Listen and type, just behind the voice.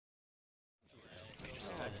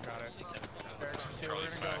Got it. Direction 2, we're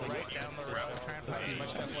gonna go right down the road, try and find as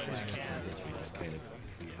much deploy as you can.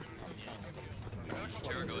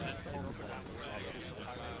 Sure, go ahead.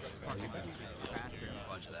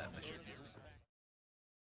 Watch that.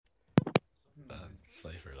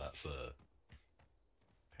 Cypher, that's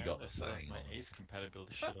you got the thing. My ace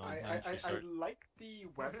compatibility shit on. I like the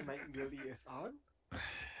web night nearly is on.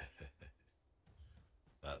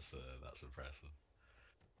 That's impressive.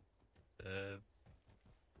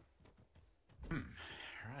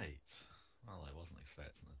 Right. Well, I wasn't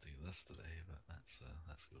expecting to do this today, but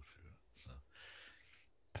let's go through it. So,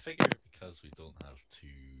 I figure because we don't have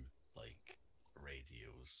two like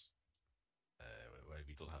radios,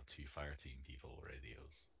 we don't have two fire team people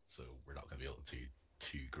radios, so we're not going to be able to do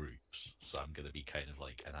two groups. So I'm going to be kind of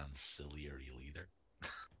like an ancillary leader.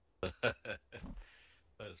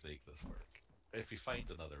 Let's make this work. If we find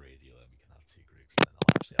another radio, then we can have two groups, and then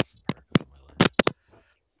I'll actually have some purpose in my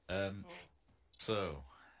life. So,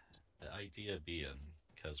 the idea being,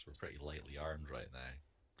 because we're pretty lightly armed right now,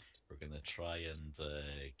 we're going to try and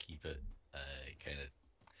keep it kind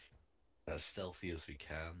of as stealthy as we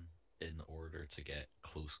can in order to get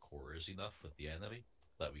close quarters enough with the enemy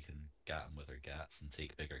that we can gat them with our gats and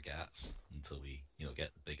take bigger gats until we,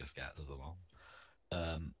 get the biggest gats of them all.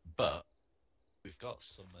 But we've got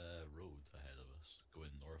some road ahead of us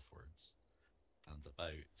going northwards, and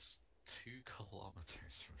about 2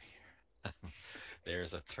 kilometers from here,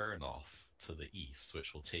 there's a turn off to the east,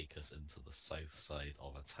 which will take us into the south side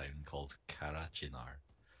of a town called Karachinar.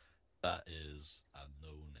 That is a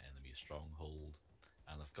known enemy stronghold,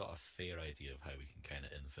 and I've got a fair idea of how we can kind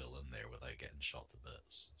of infill in there without getting shot to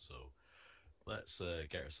bits. So let's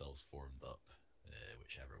get ourselves formed up,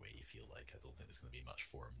 whichever way you feel like. I don't think there's going to be much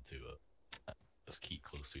form to it. Just keep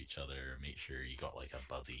close to each other, make sure you got like a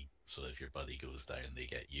buddy, so if your buddy goes down, they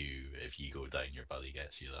get you. If you go down, your buddy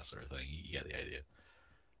gets you, that sort of thing. You get the idea.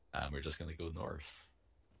 And we're just going to go north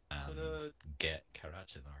and get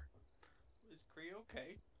Karachinar. Is Kree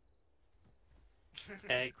okay?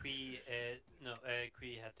 Kree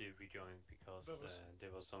had to rejoin because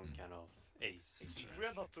there was some kind of ace. We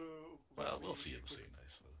are not well, we'll see him soon, I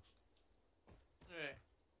suppose.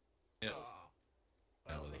 Yeah.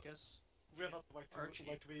 Well, I guess. We are not like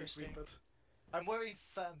to be equipped. I'm wearing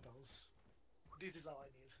sandals. This is all I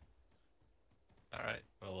need. Alright,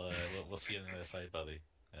 well, we'll see you on the other side, buddy.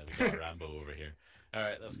 We got a Rambo over here.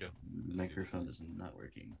 Alright, let's go. Microphone is not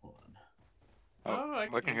working. Hold on.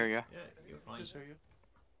 Oh, I can hear you. Yeah, you're fine. Just hear you.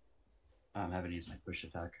 I'm having to use my push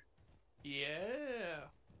attack. Yeah.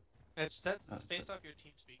 It's based off your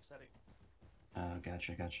TeamSpeak setting.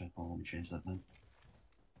 Gotcha. Well, let me change that then.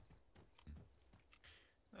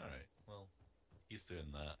 Alright, well, he's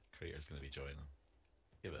doing that. Crater's going to be joining.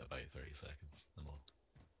 Give it about 30 seconds, then we'll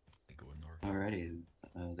go north. Alrighty,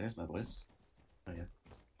 there's my boys. Oh yeah.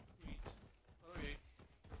 Okay.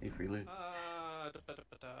 Hey, free loot.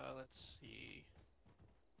 Let's see.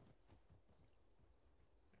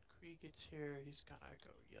 When Kree gets here, he's gonna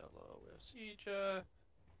go yellow with Zeed.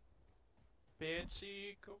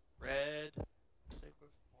 Fancy, go red. Stick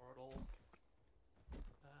with Mortal.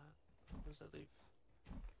 What does that leave?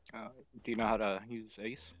 Do you know how to use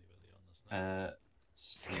ace?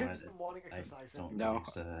 Skip the morning exercise. No.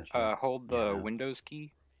 Hold the Windows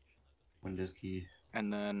key. Windows key.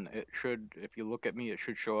 And then it should, if you look at me, it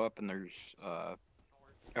should show up, and there's, oh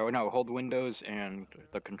no, hold Windows and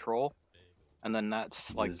the control, and then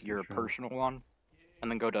that's like your personal one,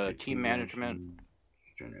 and then go to team management.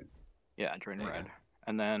 Join red. Yeah, join red.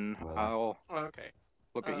 And then I'll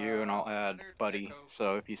look at you and I'll add buddy,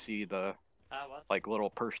 so if you see the, like, little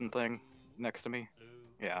person thing next to me,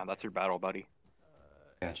 yeah, that's your battle buddy.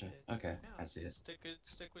 Gotcha. Okay, I see it.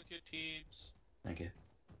 Stick with your teams. Thank you.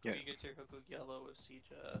 Yeah. You get your go yellow with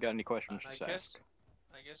Siege. Got any questions, just ask.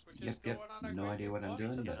 I guess we're just going on our no idea what I'm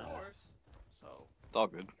doing, but so it's all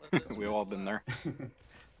good. We've all been there.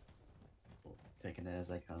 Taking it as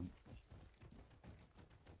I come.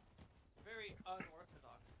 Very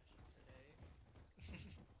unorthodox mission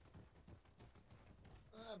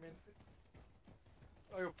today. I mean,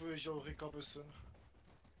 I hope you'll recover soon.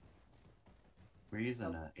 We're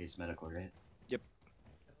using Ace Medical, right? Yep.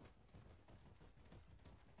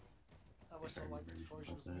 I was so like the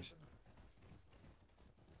Fortune's mission.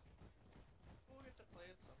 We'll get to play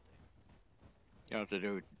it someday. You don't have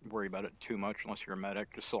to worry about it too much unless you're a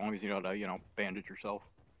medic, just so long as you know how to, bandage yourself.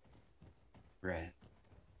 Right.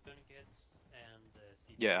 Tourniquets and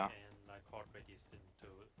CPR and like heart rate is the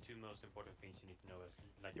two most important things you need to know as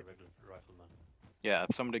like a regular rifleman. Yeah,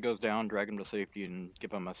 if somebody goes down, drag them to safety and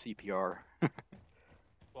give them a CPR.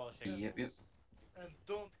 Well, yep. And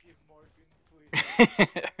don't give morphine, please. Got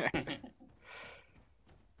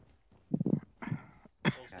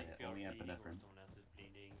it, only epinephrine.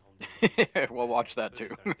 We'll watch that too.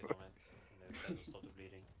 Well,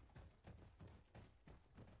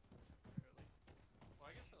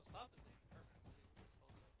 I guess they'll stop the bleeding permanently.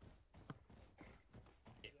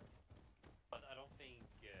 But I don't think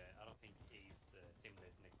Ace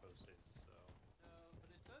simulates necrosis, so No, but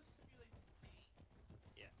it does simulate pain.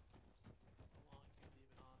 yeah. How long can you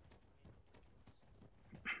leave it on?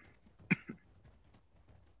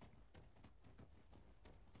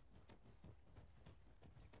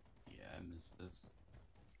 Yeah, I missed this.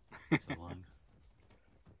 So long.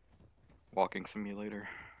 Walking simulator.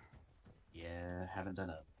 Yeah, haven't done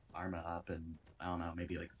a ArmA up in, I don't know,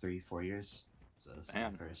 maybe like 3-4 years. So this is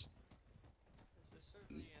Man. my first. This is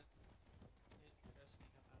certainly an interesting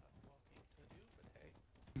amount of walking to do, but hey.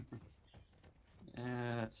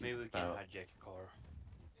 That's Maybe we can about hijack a car.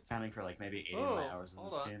 counting for like maybe 80 of Oh, my hours in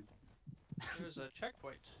hold this on. game. There's a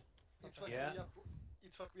checkpoint. It's like Yeah.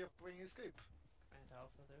 it's like we are playing Escape. Command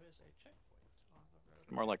Alpha, there is a checkpoint on the road. It's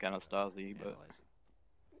more like Anastasia, but Analyzing.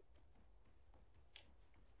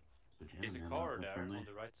 There's a car there on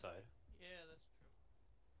the right side. Yeah, that's true.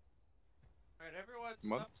 Alright, everyone,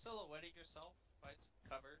 What? stop silhouetting yourself. Find some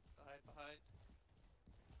cover to hide behind.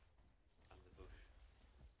 On the bush.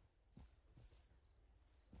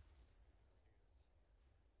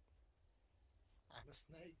 I'm a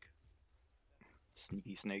snake.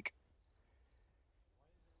 sneaky snake.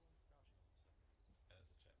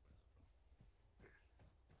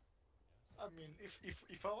 I mean,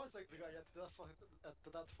 if I was like the guy at that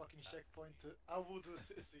fucking checkpoint, I would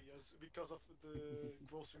see us because of the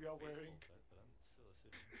clothes we are wearing.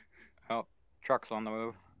 Oh, truck's on the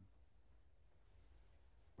move.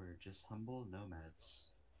 We're just humble nomads.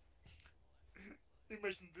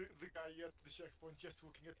 Imagine the guy at the checkpoint just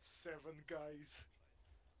looking at 7 guys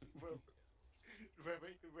wearing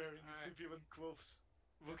Alright. civilian clothes,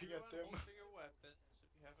 looking at them. Everyone holster your weapons if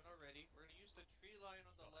you haven't already. We're gonna use the tree line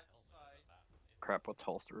on the left side. Crap, what's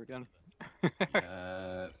holster again?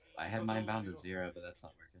 I had mine bound to 0, but that's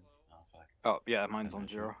not working. Oh fuck. Oh, yeah, mine's on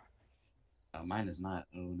 0. Oh, mine is not.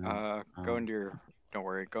 Oh no. Go into your... Don't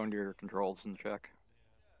worry, go into your controls and check.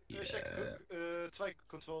 Yeah. Try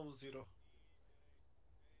control 0.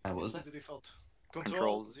 What was It's it? the default.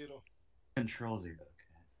 Controls. 0. Control 0.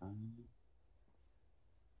 Okay.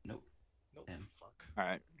 Nope. Nope. Damn. Fuck.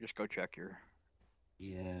 Alright, just go check your...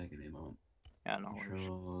 Yeah, give me a moment. Yeah, no worries.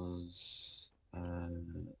 Controls.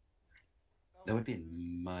 That would be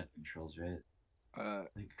mod controls, right?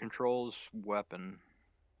 Controls, weapon,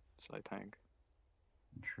 I think.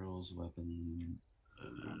 Controls, weapon.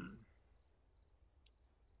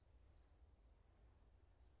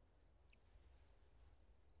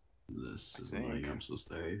 This is annoying. I'm so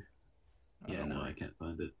sorry. Yeah, no, I can't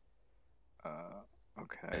find it.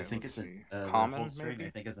 Okay, I think let's it's see. a Common, holstering, maybe?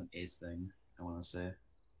 I think it's an ace thing. I want to say.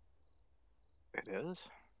 It is?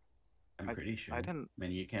 I'm pretty sure. I didn't... I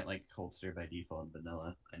mean, you can't like holster by default in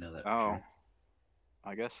vanilla. I know that. Oh. For sure.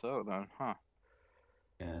 I guess so then, huh?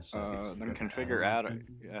 Yeah. So Then configure add.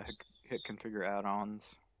 Yeah, hit configure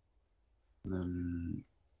add-ons. Then.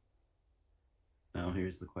 Now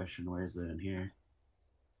here's the question: where is it in here?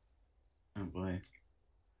 Oh boy.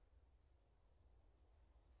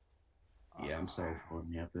 Yeah, I'm sorry for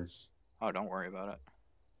holding you up this. Oh, don't worry about it.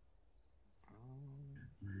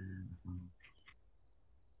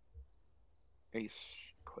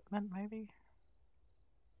 Ace equipment, maybe?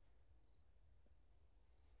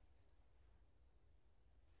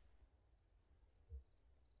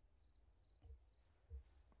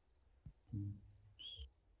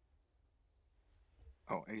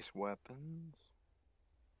 Oh, Ace weapons.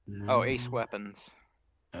 No. Oh, Ace weapons.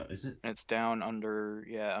 Oh, is it? And it's down under,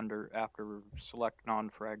 yeah, after select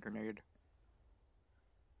non-frag grenade.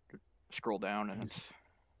 Scroll down and it's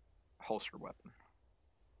holster weapon.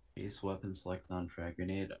 Ace weapon select non-frag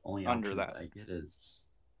grenade. Only Under options that. I get is,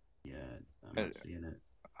 yeah, I'm not seeing it.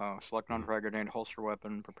 Oh, select non-frag grenade, holster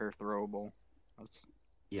weapon, prepare throwable. That's...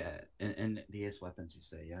 Yeah, and the ace weapons you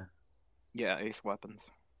say, yeah. Yeah, ace weapons.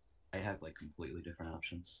 I have like completely different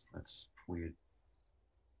options. That's weird.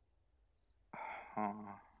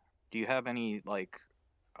 Do you have any like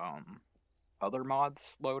other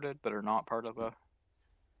mods loaded that are not part of the...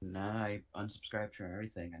 Nah, I unsubscribed from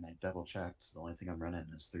everything and I double checked. The only thing I'm running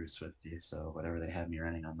is through Swifty, so whatever they have me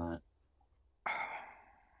running on that.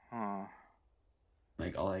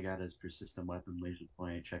 Like all I got is persistent weapon, laser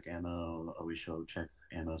point, check ammo, always show, check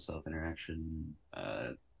ammo, self interaction,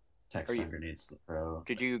 text on grenades to the pro.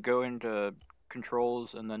 Did you go into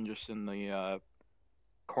controls and then just in the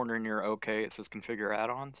corner near OK it says configure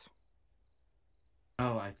add-ons?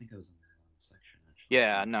 Oh, I think I was in the wrong section actually.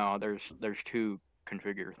 Yeah, no, there's two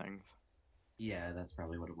configure things. Yeah, that's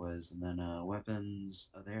probably what it was. And then weapons.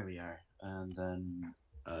 Oh, there we are. And then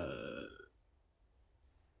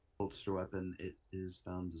holster weapon. It is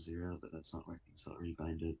bound to 0, but that's not working, so I'll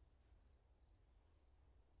rebind it.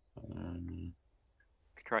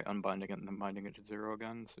 Try unbinding it and then binding it to 0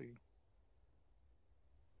 again. See.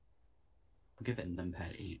 I'll give it an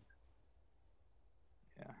numpad 8.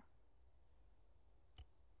 Yeah.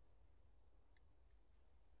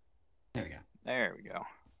 There we go. There we go.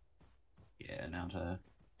 Yeah, now to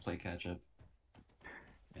play catch up.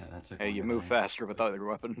 Yeah, that took. Hey, you longer move than I faster with expected. other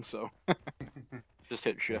weapons, so just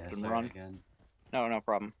hit shift Yeah, and sorry run. again. No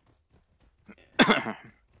problem. At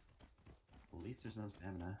least there's no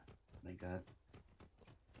stamina. Thank God.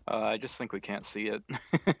 I just think we can't see it.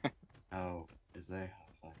 Oh, is there?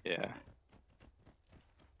 Oh, fuck. Yeah.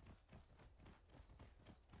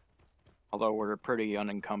 Although we're pretty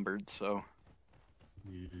unencumbered, so.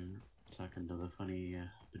 Mm-hmm. Talking to the funny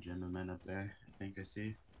pajama men up there. I think I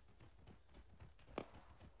see.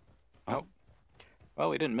 Oh. Well,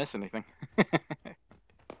 we didn't miss anything.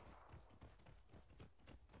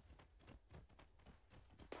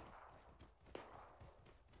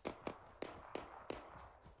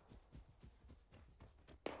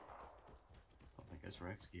 I guess we're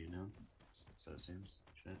executed now. So it seems.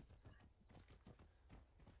 Shit.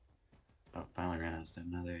 Oh, finally ran out of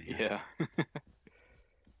stamina. There you go. Yeah.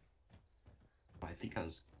 I think I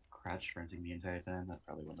was crouch sprinting the entire time. That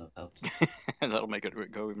probably wouldn't have helped. That'll make it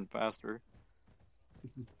go even faster.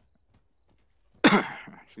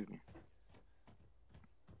 Excuse me.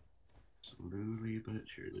 Slowly but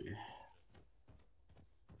surely.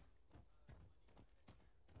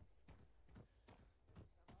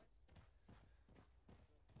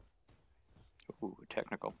 Ooh,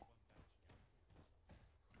 technical.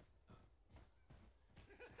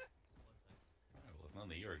 Well, if none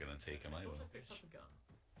of you are gonna take him, I will. I picked up a gun.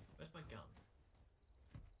 Where's my gun?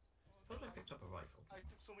 I thought I picked up a rifle. I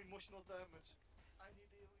took some emotional damage. I need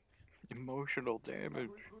healing. Emotional damage.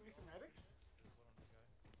 Who needs a medic?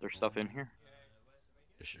 There's stuff in here?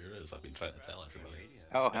 It sure is. I've been trying to tell everybody.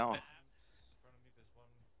 Oh, hell.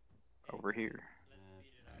 Over here.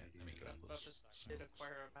 Alright, let me grab But this. this did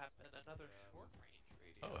acquire a map and another short range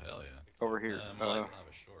radio. Oh, hell yeah. Over here. Well, I don't have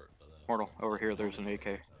a short, but, Mortal, over here, there's an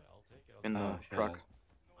AK. In the shit. truck.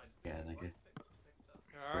 Yeah, thank you.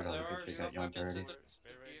 There Where'd all the are good shit some got yanked weapons in already? the vehicles.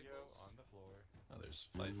 on the floor. Oh, there's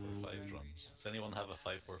 545 drums. Does anyone have a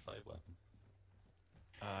 545 weapon?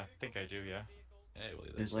 I think I do, yeah. Hey, well,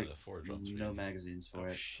 There's like 4 drums. for no you. magazines for Oh,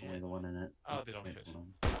 it. shit. Only the one in it. Oh, they don't Wait, fit. hold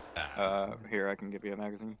on. Here, I can give you a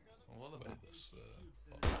magazine. What about this?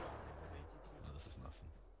 No, this is nothing.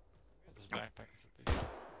 This backpack is at least.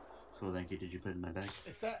 Cool, thank you. Did you put it in my bag? Is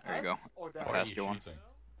that There you go. us or that? Oh, What are that's you the one. shooting?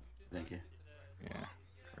 Thank you. Yeah.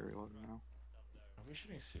 Very low now. Are we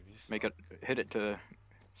shooting civvies? Make it, hit it to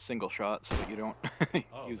single shot so that you don't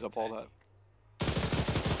Oh, use the up all that. tanky.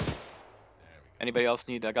 There we go. Anybody else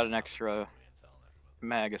need? I got an extra Telling everybody.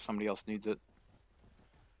 mag if somebody else needs it.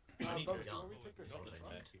 I need a Bubs, gun. when we take this We got thing, this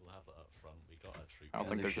right? tech, we'll have it up front. We got a troop. I don't Yeah,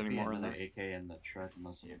 think there there's should any be more in another there. AK in the truck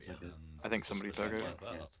unless someone took it. I think somebody took it. Like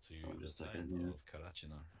that Yes. up to Oh, the just took it, time yeah. of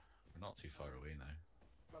Karachina. We're not too far away now.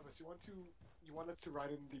 Bubs, you want it to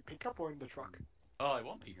ride in the pickup or in the truck? Oh, I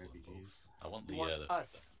want people in both. RPGs. I want You the. want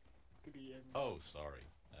us to be in. Oh, sorry.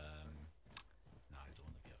 No, I don't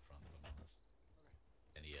want to be up front. If I'm honest.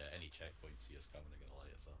 Any checkpoints see us coming, they're gonna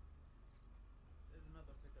light us up. There's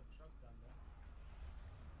another pickup truck down there.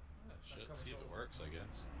 Yeah, shit. See if it works, I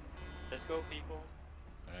guess. Let's go, people.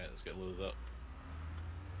 All right, let's get loaded up.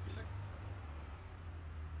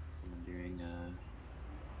 Commandeering,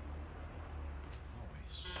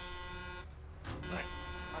 Always.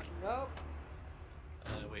 Backing up.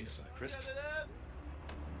 Wait, so crisp. That's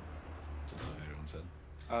what everyone said.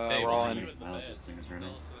 We're all in. you at the Mouse beds. is things Tell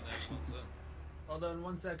running. us when everyone's in. Hold on,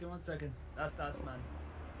 1 second, 1 second. That's man.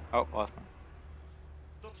 Oh, lost one.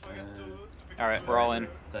 Don't forget to pick All right, up we're all in.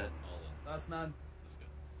 Set. All in. Last man. Let's go.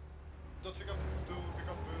 Don't forget to pick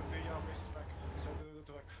up the waste pack beside the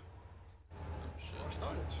truck. Oh shit. Or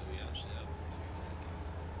started. So we actually have 2 tankies.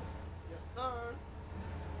 Yes, sir.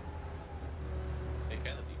 Hey,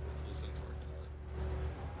 Kennedy, both those things working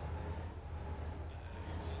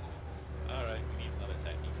alright. Alright, we need another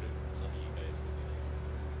techie crew. Some of you guys will need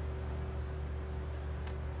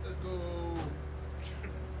Let's go.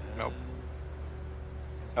 Nope.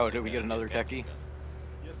 Oh, did we get another techie?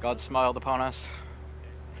 Yes, God sir. smiled upon us.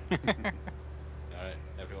 Alright,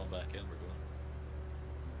 everyone back in, we're going.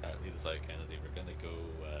 Alright, lead us out, Kennedy. We're gonna go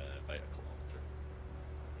about a kilometer.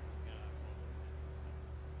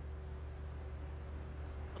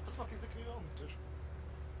 fuck is the kilometer?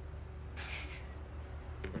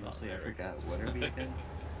 Honestly, I forgot. What are we again?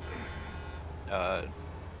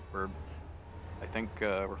 We're, I think,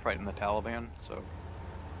 we're fighting the Taliban, so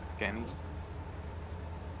Afghanis.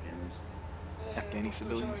 Afghani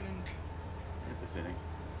civilians. Yeah, befitting.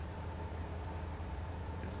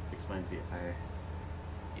 Explains the attire.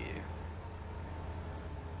 Yeah.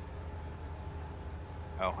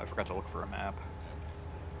 Oh, I forgot to look for a map.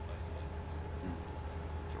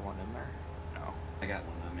 Is there one in there? No. I got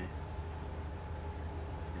one on me.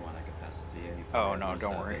 You want I can pass it to you? Oh no,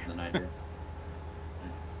 don't worry. Than I do.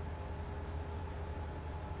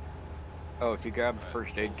 Oh, if you grab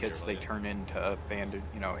first aid kits, they turn into banded,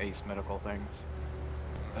 you know, ace medical things.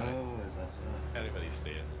 Oh, is that so? Everybody's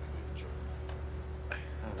staying. Oh,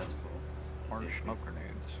 that's cool. Orange smoke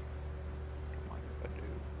grenades. Don't mind if I do.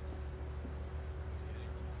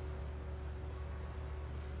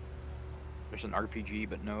 There's an RPG,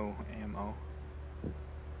 but no ammo.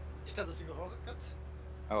 It has a single rocket.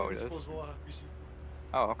 Oh, it is? Disposable RPG.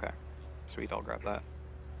 Oh, okay. Sweet, I'll grab that.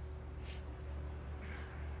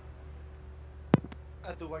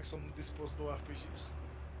 I do like some disposable RPGs.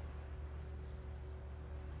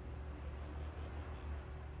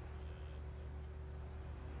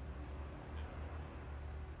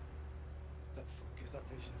 The fuck is that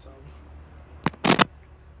Asian sound?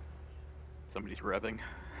 Somebody's revving.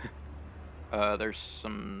 There's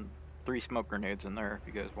some 3 smoke grenades in there if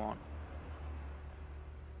you guys want.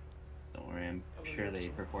 Don't worry, I'm sure they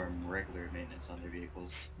perform regular maintenance on their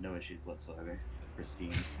vehicles. No issues whatsoever.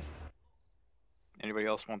 Pristine. Anybody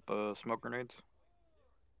else want the smoke grenades?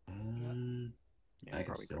 Yeah, I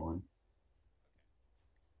can steal one.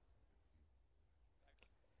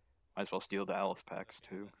 Might as well steal the Alice packs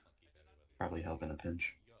too. Probably help in a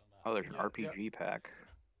pinch. Oh, there's an RPG pack,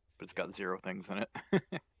 but it's got 0 things in it.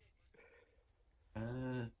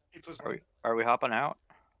 It was are we hopping out?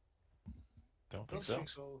 Don't think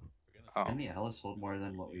so. Oh. Can the Alice hold more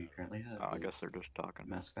than what we currently have? Oh, I guess they're just talking.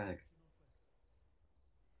 Mask bag.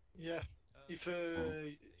 Yeah, if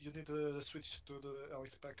you need to switch to the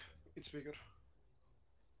Alice pack, it's bigger.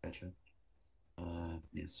 Gotcha.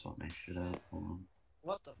 Need to swap my shit out. Hold on.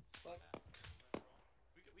 What the fuck?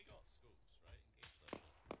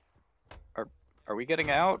 Are we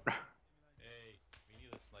getting out? Hey, we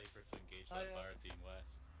need a sniper to engage that fire team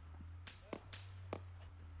west.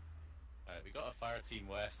 Alright, we got a fire team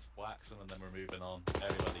west, wax them and then we're moving on.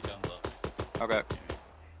 Everybody guns up. Okay.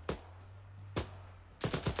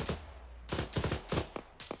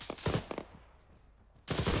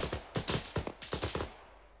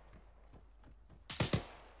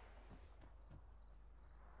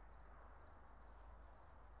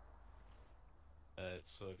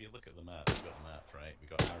 So if you look at the map, we've got a map, right? We've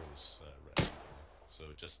got arrows red.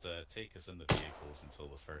 So just take us in the vehicles until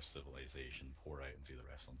the first civilization, pour out and do the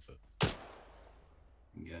rest on foot.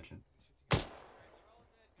 Gotcha.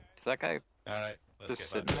 Is that guy Alright, let's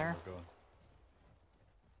just get back sitting to there? where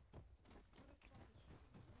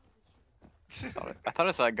we're going. I thought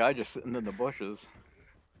I saw a guy just sitting in the bushes.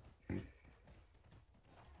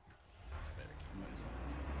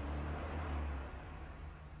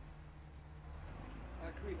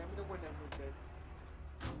 Agree, let me know when everyone's in.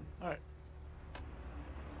 Alright.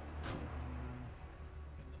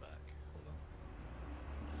 In the back. Hold on.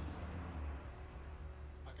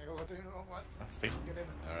 Okay, go with it. What? I think. Get in.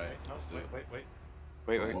 Alright, let's do it.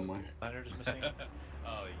 Wait. One more. Leonard is missing.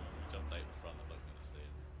 Oh, he jumped out the front. I'm not going to stay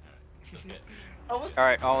in. Alright, let's get.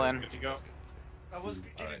 Alright, all in. Good to go. I was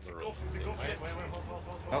getting Alright, the we're go rolling. the go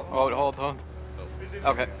Wait, hold. Hold. Is it-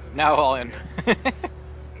 Okay, now all in.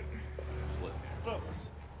 Split here. Thomas,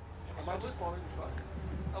 Am I just following the truck?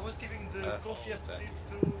 I was giving the follow coffee the seat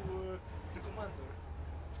to the commander.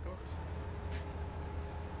 Of course.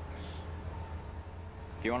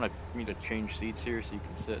 Do you want me to change seats here so you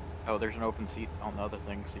can sit? Oh, there's an open seat on the other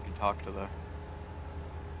thing so you can talk to the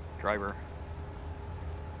driver.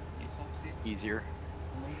 Easier.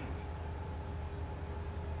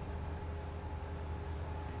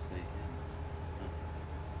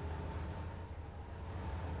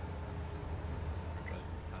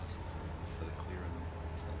 Past this way instead of clearing them.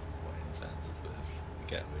 It's not what I intended, but if we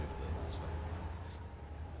get away with it, that's fine.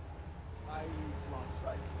 I lost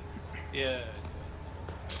sight. Yeah.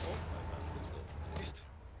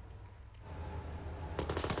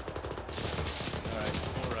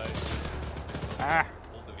 Alright. Ah!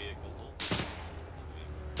 Hold the vehicle, hold.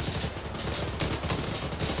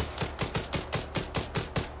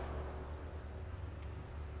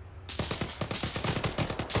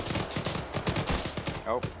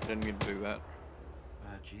 Oh, didn't mean to do that.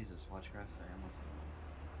 Jesus, watch grass. I almost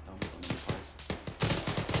dumped something twice.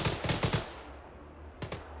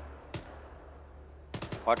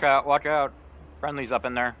 Watch out, watch out. Friendly's up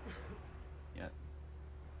in there. Yep.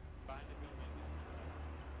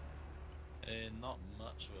 Not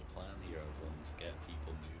much of a plan here other than to get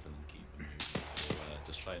people moving and keep them moving, so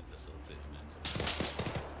just try and facilitate momentum.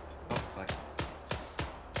 Oh, fuck.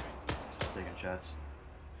 Still taking shots.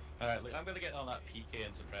 Alright, look, I'm gonna get on that PK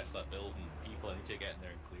and suppress that building. People, I need you to get in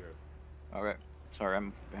there and clear it. Okay. Sorry,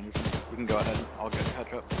 I'm bandaging. We can go ahead. I'll get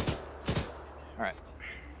catch up. Alright.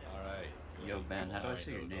 Alright. Yo, Ben, how do I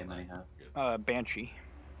say your name anyhow? Banshee.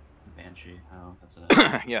 Banshee. Oh, that's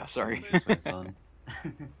a... Yeah, sorry. That's what it's done.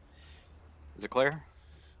 Is it clear?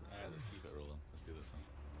 Alright, let's keep it rolling. Let's do this thing.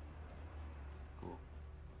 Cool.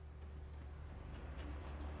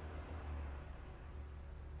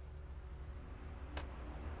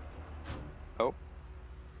 Oh.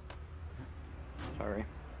 Sorry.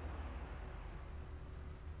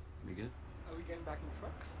 We good? Are we getting back in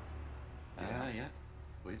trucks? Yeah.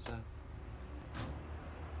 Believe so.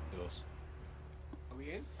 Close. Are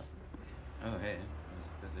we in? Oh, hey. I was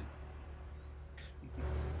busy.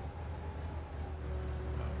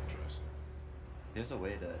 Oh, interesting. There's a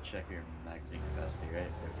way to check your magazine capacity, right?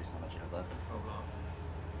 If there's how much you have left.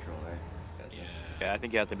 Control, right? Gotcha. Yeah, I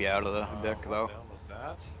think you have to be out of the deck though. What the hell was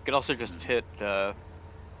that? You could also just hit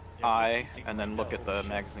I and then look at the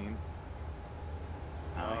magazine.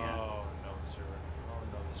 Oh, yeah. Oh, no, the server. Oh,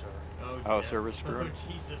 no, the server. Oh, server screwed.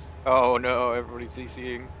 Oh, Jesus. Oh no, everybody's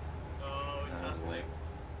CCing. Oh, it's That was happening. late.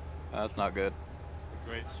 That's not good. The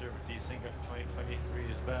great server desync of 2023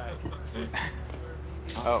 is back.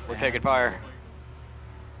 Oh, we're taking fire.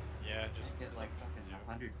 Yeah, just Get like fucking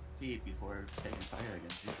 100 feet before taking fire again.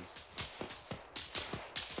 Jesus.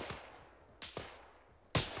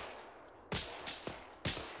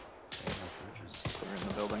 We're in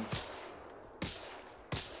the buildings.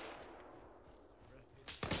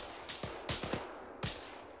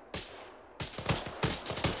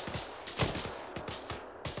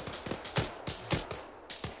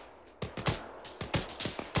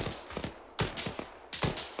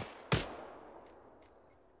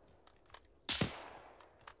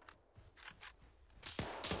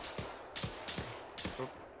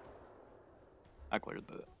 I cleared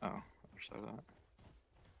the other side of that.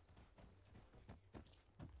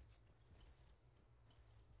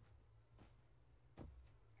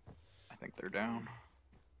 I think they're down.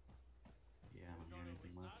 Yeah, I don't hear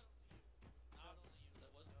anything left. Not only you,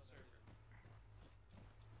 that was the server.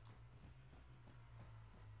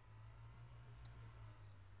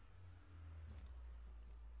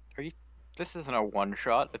 Are you? This isn't a one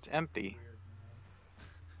shot. It's empty.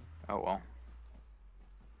 Oh well.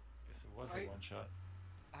 guess it was a Right. one shot.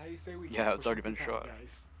 I say we Yeah, keep it's already pushing been the tank, shot.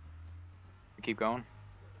 guys. We keep going.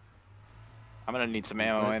 I'm gonna need some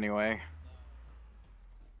ammo anyway.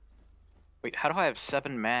 Wait, how do I have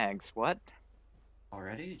 7 mags? What?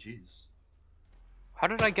 Already? Jeez. How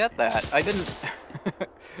did I get that? I didn't.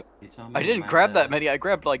 You tell me I didn't my, grab that many. I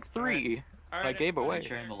grabbed like 3. Alright, I gave everybody, away.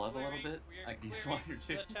 Sharing the level a little bit? we are I can use clearing one or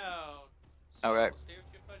two. the town. Okay. So stay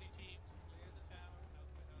with your buddy team to clear the town.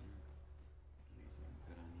 Anything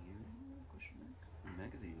good on you? Question mark.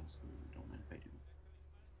 Magazines. Ooh, don't mind if I do.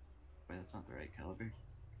 Wait, that's not the right caliber.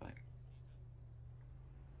 Fuck.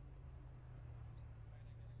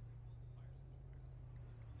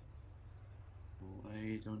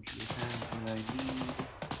 Why don't you have what I need?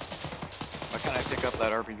 Why can't I pick up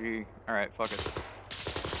that RPG? Alright, fuck it.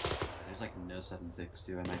 There's like no 7.6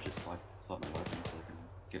 too. I might just swap my weapon so I can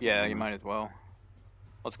get Yeah, more you ammo. might as well.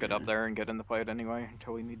 Let's get up there and get in the fight anyway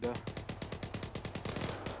until we need to.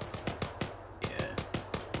 Yeah.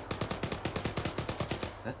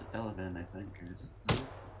 That's a Taliban, I think, or is it? No?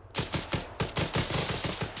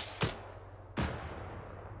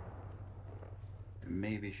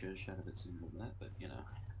 Maybe should have shot a bit sooner than that, but you know.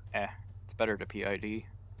 It's better to PID.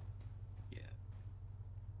 Yeah.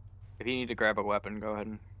 If you need to grab a weapon, go ahead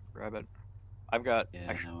and grab it. I've got. Yeah,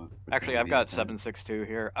 Actually, no, actually I've got 7.62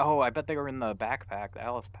 here. Oh, I bet they were in the backpack, the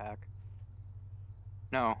Alice pack.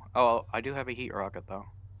 No. Oh, I do have a heat rocket though.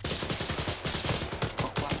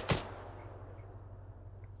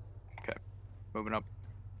 Okay, moving up.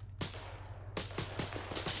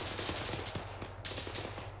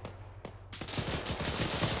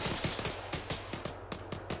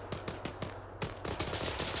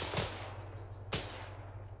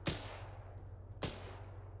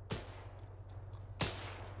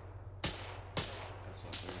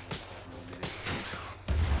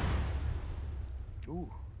 Ooh.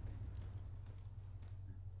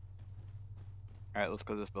 Alright, let's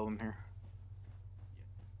go to this building here.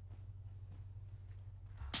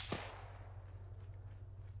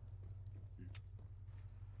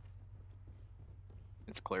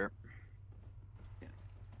 It's clear. Yeah.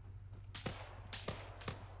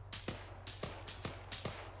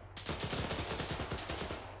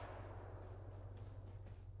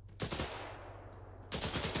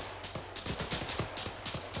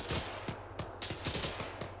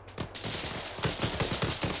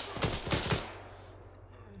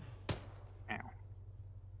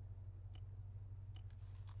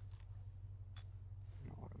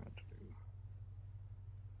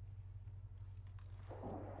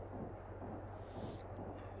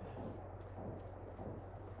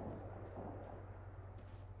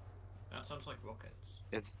 sounds like rockets.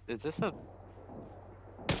 Is this a?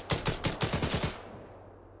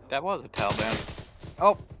 That was a Taliban.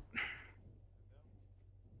 Oh. I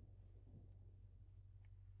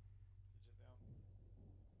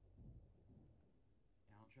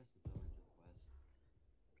don't trust the building to the west.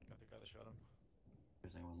 Got the guy that shot him.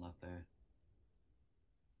 There's anyone left there?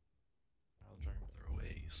 I'll try and throw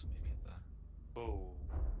away, so maybe hit that. Oh,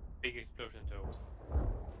 big explosion though.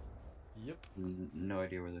 Yep. No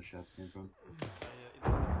idea where the shots came from.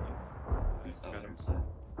 He's got over him. there, so.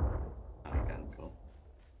 I got him, cool.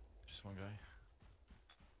 Just one guy.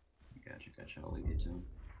 Gotcha, I'll leave you to him.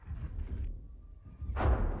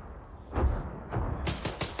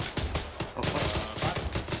 Oh, fuck.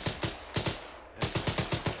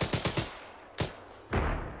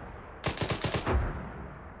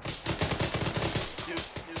 Dude.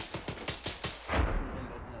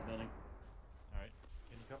 Alright.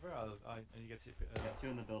 Can you cover? You get CP. Two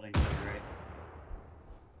in the building, to the right.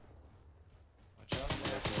 Watch out.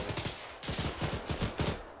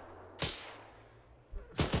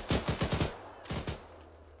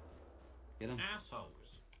 Get him.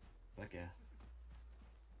 Assholes. Fuck yeah.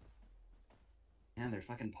 Man, they're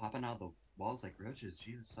fucking popping out the walls like roaches.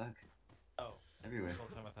 Jesus fuck. Oh. Everywhere. This whole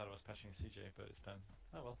time I thought I was patching CJ, but it's been.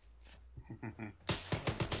 Oh well. Waking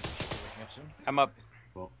up soon. I'm up.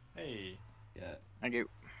 Cool. Hey. Yeah. Thank you.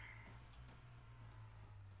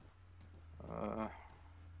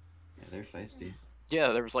 Yeah, they're feisty.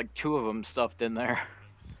 Yeah, there was like 2 of them stuffed in there.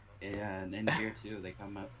 Yeah, and in here too, they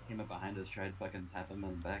came up behind us, tried to fucking tap him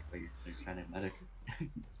on the back, but they're trying to medic.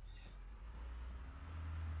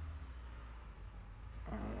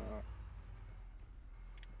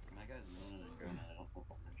 My guy's milling and growing. I don't know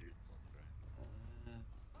if I'm injured.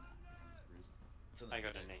 I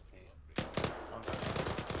got an AK.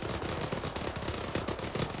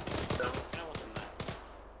 That wasn't that.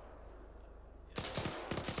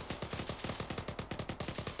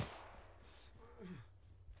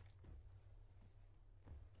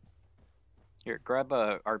 Here, grab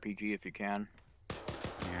a RPG if you can.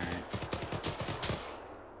 Alright.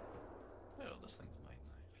 Oh, this thing's might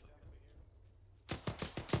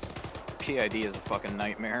PID is a fucking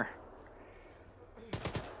nightmare.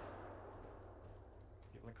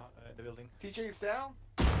 People in the building. TJ's down.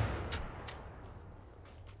 Yeah,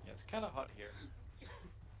 it's kind of hot here.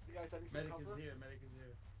 You guys having some Medic cover? is here, medic is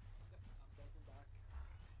here. I'm jumping back.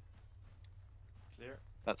 Clear.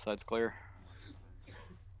 That side's clear. I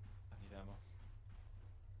need ammo.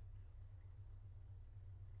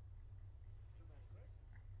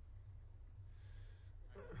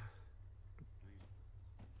 Here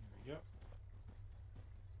we go.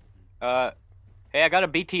 Hey, I got a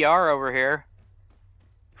BTR over here.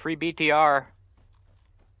 Free BTR.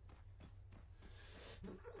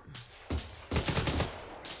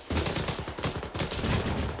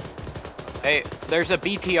 Hey, there's a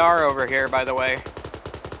BTR over here, by the way.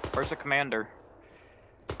 Where's the commander?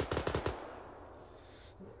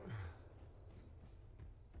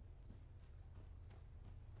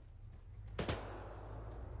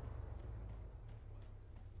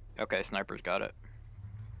 Okay, sniper's got it.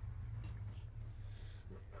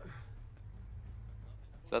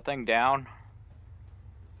 Is that thing down?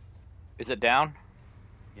 Is it down?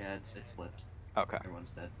 Yeah, it's flipped. Okay.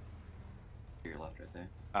 Everyone's dead. To your left, right there.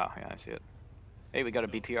 Oh, yeah, I see it. Hey, we got a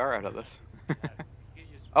BTR out of this.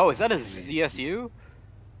 Oh, is that a ZSU?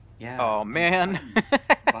 Yeah. Oh, man.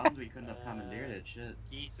 Bombs we couldn't have commandeered it, shit.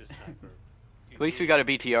 Jesus, sniper. At least we got a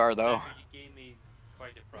BTR, though. You gave me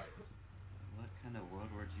quite a prize. What kind of World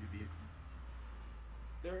War II vehicle?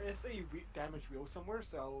 There is a damaged wheel somewhere,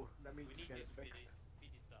 so let me just get it fixed.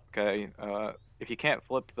 Okay, if you can't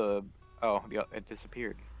flip the... Oh, it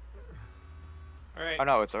disappeared. Alright. Oh,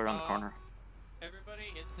 no, it's around the corner.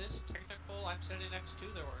 Everybody, in this technical I'm sitting next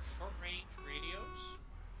to, there are short-range radios.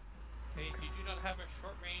 Okay, if you do not have a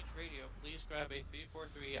short-range radio, please grab a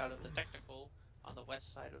 343 out of the technical on the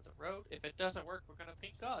west side of the road. If it doesn't work, we're gonna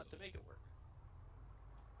ping God to make it work.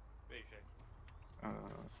 Wait, check. I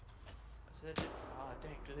said, ah,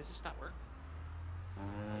 dang, do they just not work?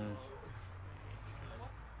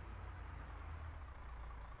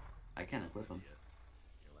 I can't equip them.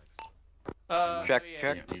 Check, so yeah,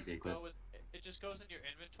 check. It just goes in your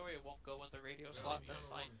inventory, it won't go in the radio slot, that's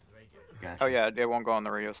fine. Gotcha. Oh, yeah, it won't go on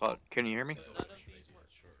the radio slot. Can you hear me? So none of these work.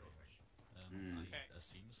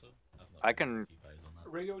 I can...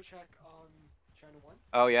 Radio check on channel 1.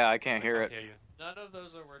 Oh, yeah, I can't hear it. None of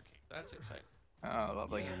those are working, that's exciting. Oh,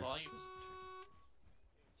 lovely. Yeah. Volume is...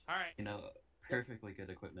 Alright. You know, perfectly good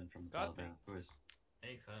equipment from Got Taliban, of course.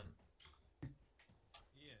 Hey, fam.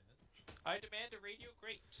 I demand a radio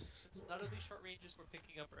grate, since none of these short ranges we're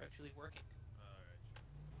picking up are actually working.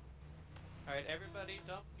 Alright, everybody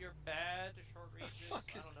dump your bad short ranges, I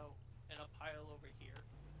don't know, in a pile over here.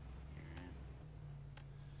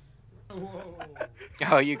 Whoa.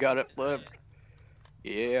 Oh, you got it flipped.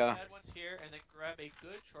 Yeah. Bad ones here, and then grab a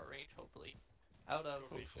good short range, hopefully. Out of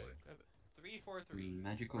 343.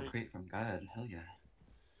 Magical crate from God, hell yeah.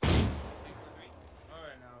 343.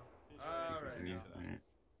 Alright now. Alright now. Alright.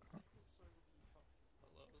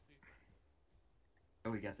 Oh,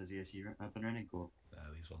 we got the ZSU up and running, cool.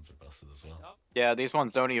 These ones are busted as well. Yeah, these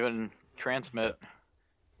ones don't even transmit.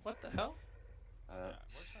 What the hell?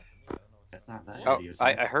 That's not that Oh, radio.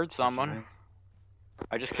 I heard someone.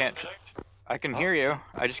 I just can't. I can hear you.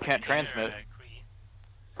 I just can't transmit.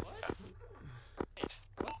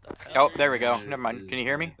 Oh, there we go. Never mind. Can you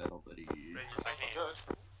hear me?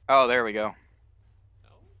 Oh, there we go.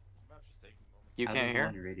 You can't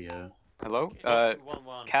hear? Radio. Hello?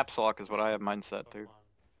 Caps lock is what I have mine set to.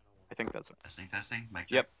 I think that's it. Testing. Mic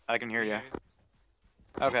check. Yep, I can hear you.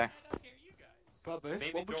 Okay. Bubbles,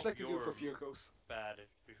 what would you like to do for vehicles? Bad.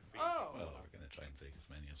 Oh! Well, we're going to try and take as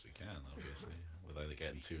many as we can, obviously, without it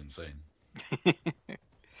getting too insane.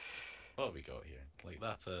 What have we got here? Like,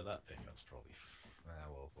 that pickup's probably...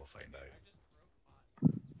 we'll find out.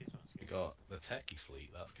 We got the techie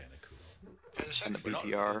fleet, that's kind of cool. And the We're not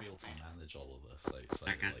BTR. going to be able to manage all of this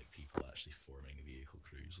outside of, like, people actually forming vehicle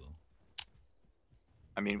crews, though.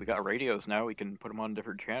 I mean, we got radios now. We can put them on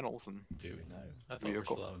different channels and. Do we now? I thought we were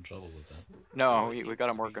still having trouble with that. No, we got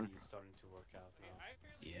them working.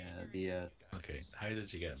 Yeah, Okay, how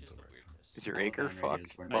did you get them to work? Is your acre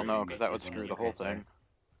fucked? Well, no, because that would screw the whole thing.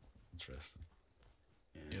 Interesting.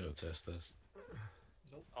 Yo, test this.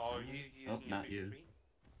 Oh, are you using not you.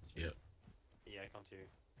 Yep. Yeah, I can't hear you.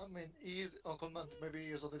 I mean, he is on command, maybe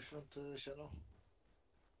he is on a different channel.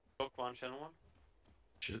 Book 1, channel 1?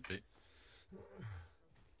 Should be.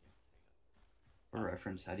 For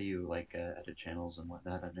reference, how do you like edit channels and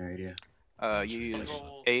whatnot on the radio? You use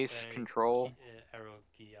Ace Control, arrow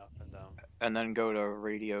key up and down. and then go to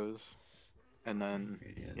radios, and then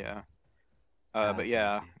Radio. yeah. Ah, But okay,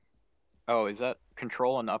 yeah. I see. Oh, is that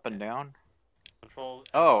Control and up and down? Control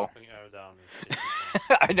Oh. up and arrow down. Is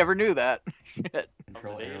I never knew that. Shit.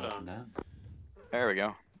 Control arrow up and down. There we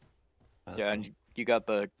go. That's Yeah, cool. and you got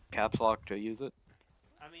the caps lock to use it.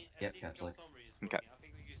 I mean, Yep, everything caps for lock. some reason Okay. working. I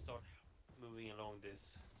think we can start moving along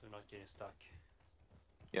this, so we're not getting stuck.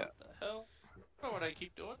 Yeah. What the hell? I don't know what I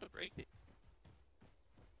keep doing to break it.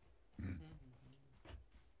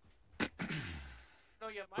 No,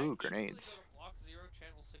 yeah, mine Ooh, keeps really grenades. go to block 0,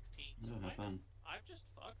 channel 16. So Oh, have fun. I'm just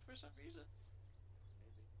fucked for some reason.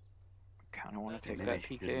 Kind of want to take Maybe I that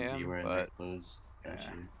shouldn't be PKM, wearing but that clothes. yeah.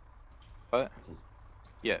 Actually. What?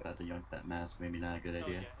 Yeah. About to yank that mask, maybe not a good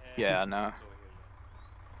idea. Yeah, no.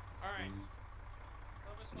 Alright.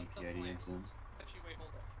 Sneaky idea incidents. Actually, wait,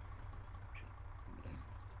 hold up.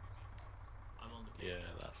 I'm on the Yeah,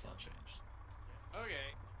 that's not changed.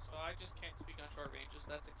 Okay, so I just can't speak on short ranges.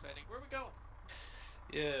 That's exciting. Where are we going?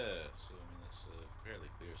 Yeah, so I mean it's fairly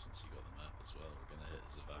clear since you got the map as well. We're gonna hit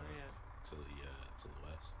Zavara to the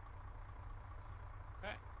west.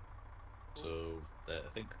 Okay. So I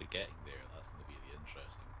think the getting there, that's gonna be the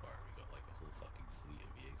interesting part. We got like a whole fucking fleet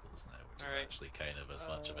of vehicles now, which is Alright. actually kind of as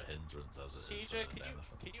much of a hindrance as it is CJ, an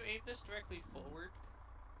anything. can you aim this directly forward?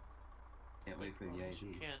 Can't wait for the You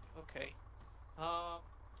ID. can. Okay. Tell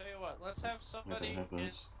you what. Let's have somebody have in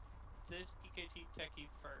those. this PKT techie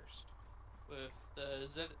first, with the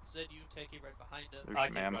ZU techie right behind him. There's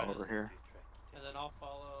some ammo over here. And then I'll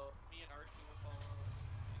follow. Me and Archie will follow.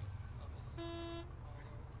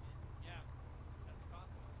 Yeah. That's a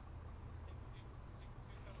concept.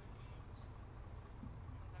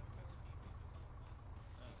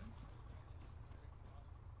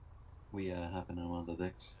 We hopping on one of the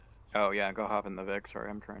Vics. Oh yeah, go hop in the Vic. Sorry,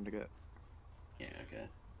 I'm trying to get. Yeah, okay.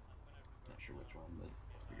 Not sure which one, but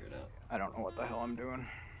figure it out. I don't know what the hell I'm doing.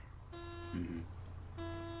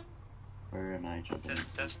 Where am I jumping?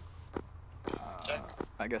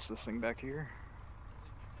 I guess this thing back here.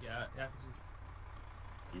 Yeah, I could just.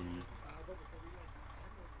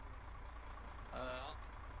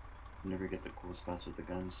 Never get the cool spots with the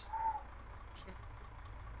guns.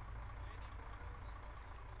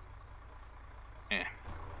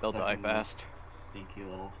 They'll die Fucking fast. Stinky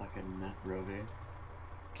little fucking rover.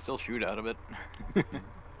 Still shoot out of it.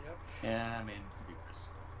 Yeah, I mean, could be worse.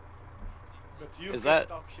 But you Is can that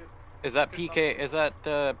talk shit. is that PK? Is that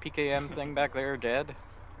PKM thing back there dead?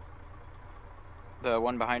 The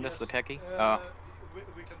one behind us, the techie. Oh. We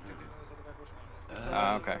can continue as a backwards. It's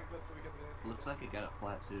okay. But we can Looks like it got it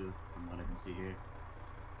flat too, from what I can see here.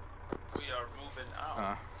 We are moving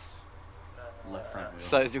out. Left front wheel.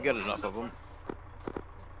 Size, you get enough of them.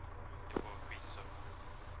 We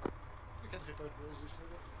can repair those if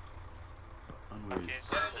needed. Onwards. Okay,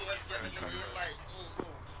 70 was getting green light. Move.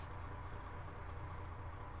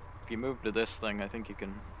 If you move to this thing, I think you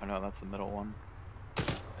can. I know that's the middle one.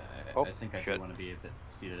 I think I shit. want to be a bit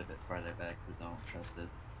seated a bit farther back because I don't trust it.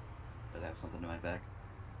 But I have something to my back.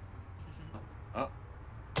 Oh.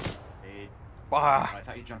 Hey. Wah. Oh, I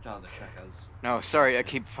thought you jumped out of the truck. I was. No, sorry, I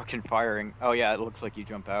keep fucking firing. Oh yeah, it looks like you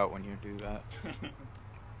jump out when you do that.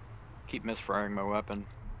 Keep misfiring my weapon.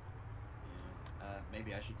 Yeah.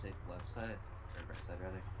 Maybe I should take the left side or right side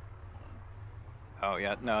rather. Oh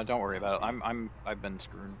yeah, no, don't worry about it. I've been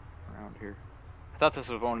screwing around here. I thought this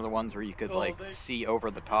was one of the ones where you could like see over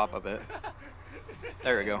the top of it.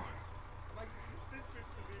 There we go.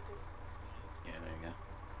 Yeah, there you go.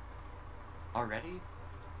 Already?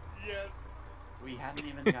 Yes. We haven't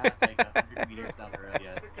even got like 100 meters down the road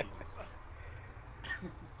yet. Jesus.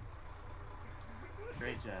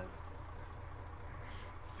 Great job.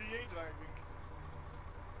 CA driving.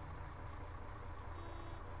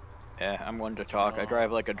 Yeah, I'm one to talk. I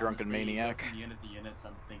drive like a drunken Honestly, maniac. From unit to unit,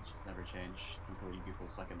 some things just never change until you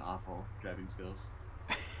people's fucking awful driving skills.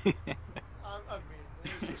 I mean,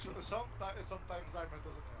 sometimes ArmA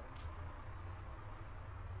doesn't help.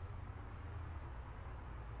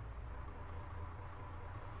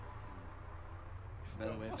 By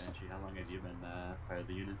the way, Banshee, how long have you been part of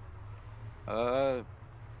the unit? A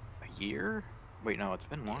year? Wait, no, it's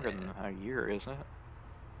been longer than a year, isn't it?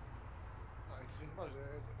 No, it's been more. A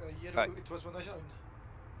year. Right. It was when I joined.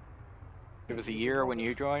 It was a year when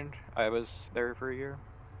you joined. I was there for a year.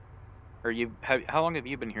 Or you? How long have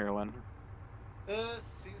you been here, Len?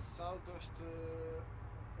 Since August of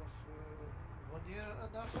 1 year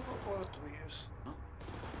and a half ago, or 2 years. I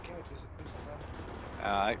can't visit time.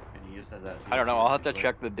 I And he just has that. don't know. I'll have to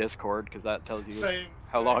check the Discord because that tells you Same.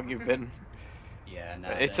 how long you've been. Yeah, no.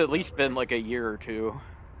 It's at least been like a year or two,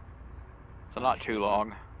 so not too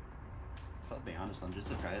long. I'll be honest, I'm just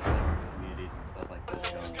surprised that communities and stuff like this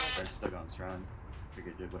they're still going strong.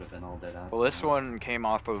 Figured it would have been all dead out. Well, this one came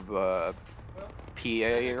off of PA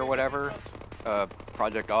or whatever.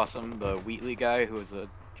 Project Awesome, the Wheatley guy who was a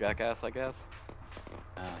jackass, I guess.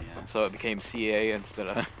 Oh yeah. So it became CA instead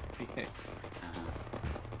of PA. Uh-huh.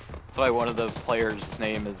 That's why one of the players'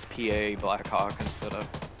 name is PA Blackhawk instead of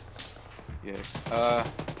PA.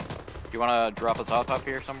 You want to drop us off up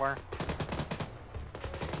here somewhere?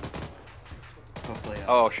 Hopefully,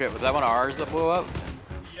 Oh shit, was that one of ours that blew up?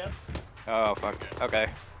 Yep. Oh fuck, okay.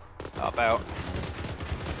 Hop out.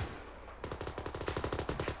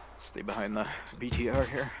 Stay behind the BTR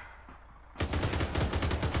here.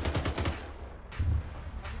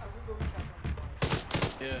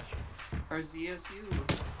 Yeah. Or ZSU.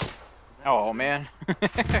 Oh man.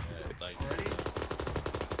 Already?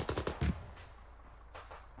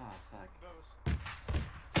 Oh fuck.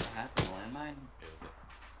 What happened? Landmine?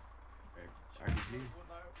 Or RPG?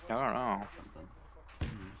 I don't know. Something.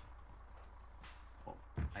 Well,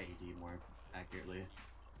 IED more accurately.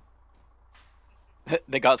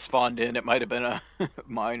 They got spawned in. It might have been a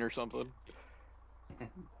mine or something.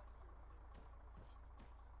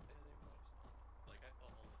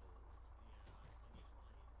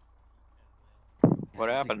 What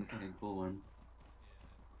happened? Fucking cool one.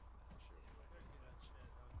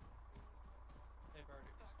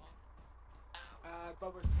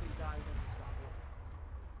 Bubba's they died on the spot.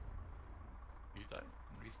 You died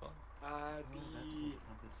and respawn? The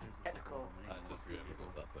technical. Just remember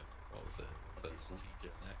that, but what was it? So Siege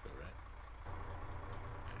and Echo, right?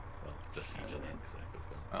 Okay. Well, just Siege and then, because Echo's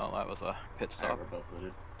gone. Well, that was a pit stop. We're both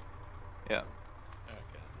looted. Yeah.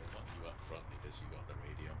 Okay, we'll want you up front because you got the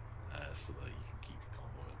radio, so that you can keep the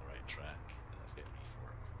convoy on the right track, and let's get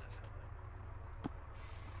reformed, and let's have that.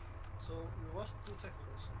 So we lost 2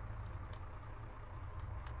 technicals.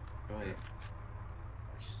 Go ahead.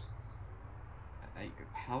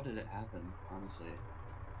 How did it happen, honestly?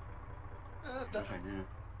 I That, wish I knew.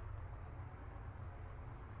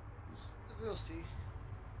 we'll see.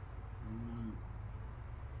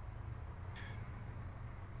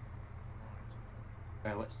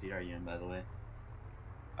 Alright, what seat are you in, by the way?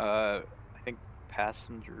 I think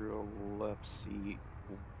passenger left seat.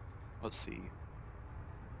 Let's see.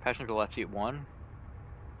 Passenger left seat 1.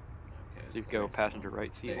 Okay, So you go passenger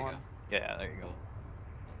right seat There you 1. go. Yeah, there you go. Cool.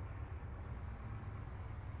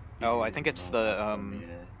 Oh, I think it's the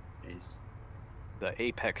Ace. the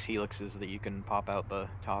apex helixes that you can pop out the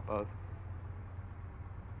top of.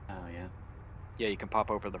 Oh yeah, Yeah, you can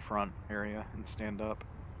pop over the front area and stand up.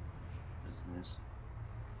 that's nice.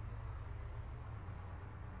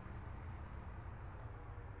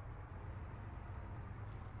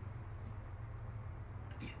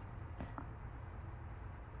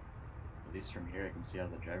 least from here I can see out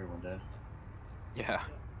the driver window. Yeah.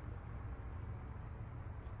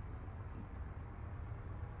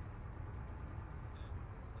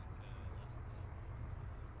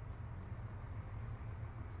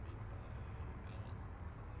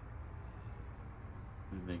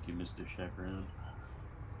 Thank you, Mr. Chaperone.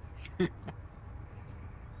 Let's see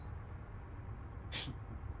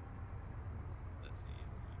if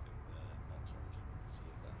we can not charge it and see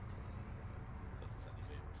if that does us any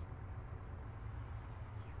favors.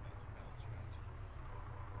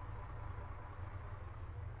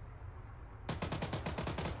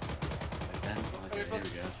 Like that? Okay, here we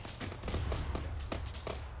go.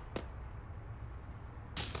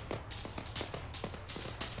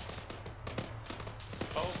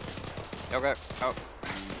 Oh, Okay. Oh.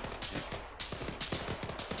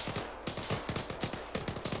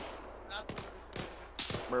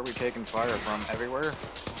 Where are we taking fire from? Everywhere?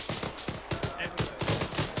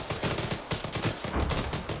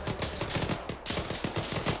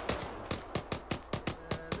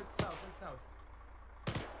 Look south, look south.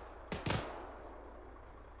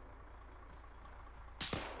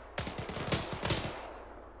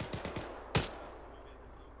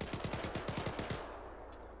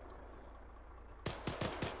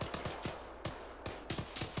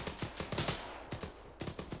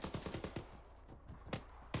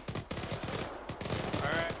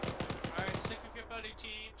 alright. Alright, stick with your buddy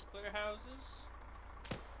teams, clear houses.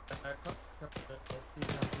 Come up the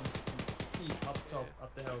Zeed up top,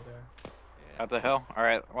 up the hill there. Yeah. Up the hill?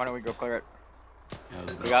 Alright, why don't we go clear it?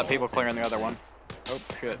 Yeah, We got people clearing the other one. Oh,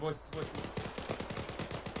 shit. Voices.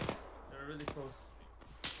 They're really close.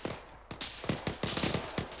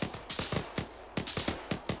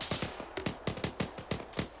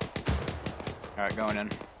 Alright, going in.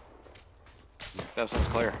 That sounds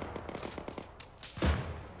clear.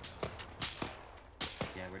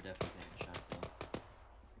 Yeah, we're definitely taking shots in.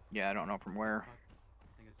 Yeah, I don't know from where.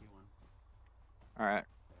 I think I see one. Alright,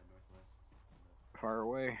 Northwest. far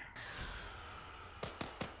away.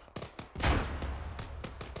 I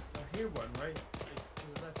hear one, right? Like,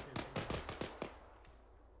 to the left here.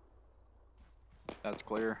 That's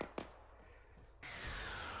clear.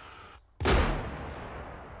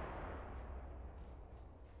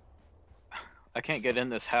 I can't get in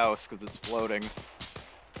this house because it's floating.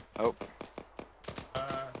 Oh,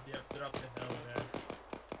 Yep, they're up the hill there.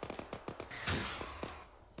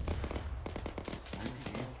 I didn't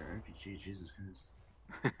see after RPG, Jesus Christ.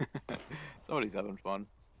 somebody's having fun.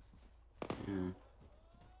 Yeah.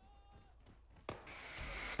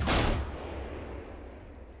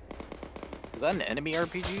 Is that an enemy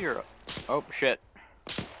RPG or? Oh shit!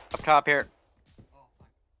 Up top here. Oh, fuck.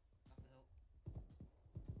 Up the hill.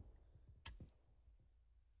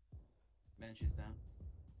 Banshee's down.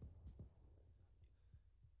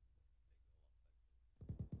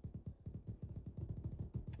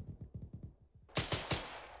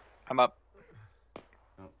 I'm up.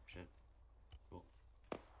 Oh, shit. Cool.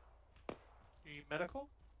 You need medical?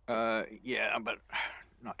 Yeah, but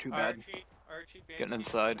not too bad. Archie, Getting Banshee,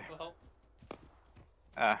 inside. medical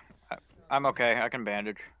help? I'm okay. I can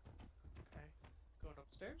bandage. Okay. Going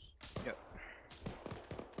upstairs? Yep.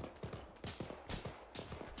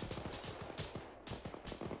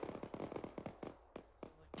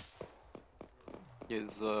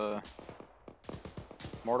 Is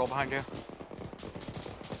Mortal behind you?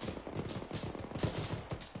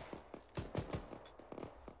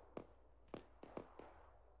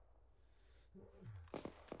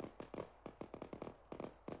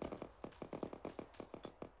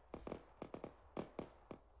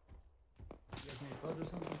 You guys need blood or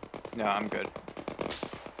something? No, I'm good.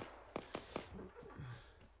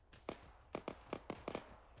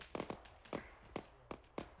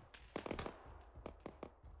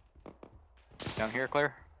 Down here,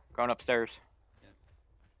 Claire? Going upstairs. Yep.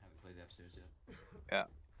 Haven't played the upstairs yet. Yeah.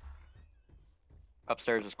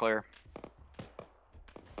 Upstairs is clear.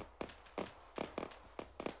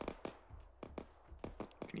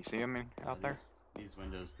 Can you see him out there? These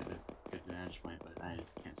windows get a good vantage point, but I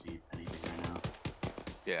can't see anything right now.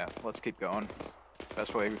 Yeah, let's keep going.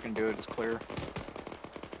 Best way we can do it is clear.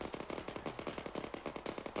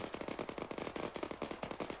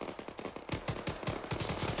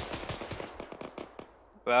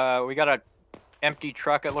 We got a empty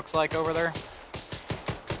truck, it looks like, over there.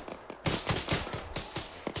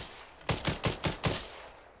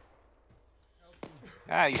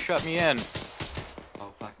 Ah, you shut me in.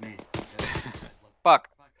 Oh, fuck me. Fuck.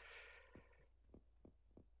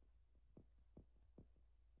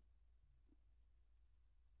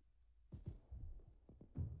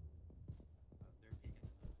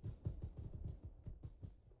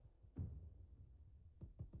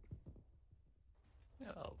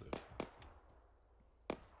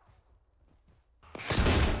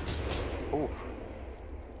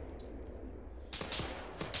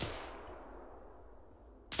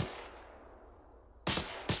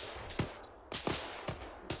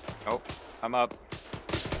 Oh, I'm up.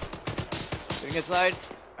 Getting inside.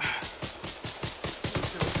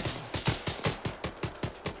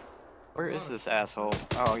 Where is this asshole?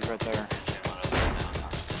 Oh, he's right there.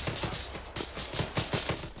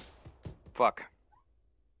 Fuck.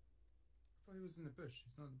 I thought he was in the bush.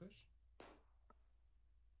 He's not in the bush.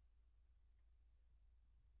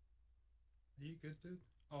 Are you good, dude?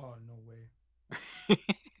 Oh, no way.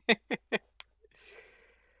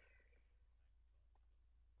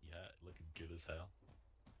 Yeah, looking good as hell.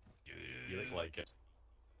 You look like it.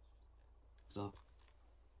 So.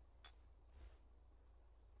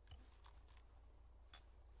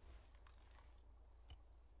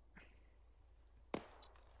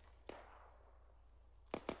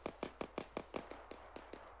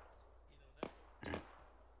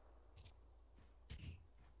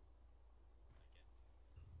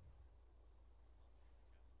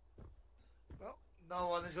 Well, no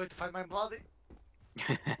one is going to find my body.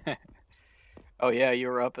 Oh yeah, you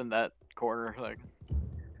were up in that corner, like,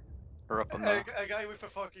 or up on the. A guy with a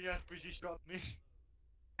fucking RPG shot me.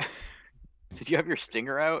 Did you have your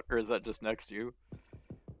stinger out, or is that just next to you?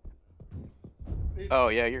 Oh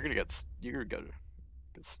yeah, you're gonna get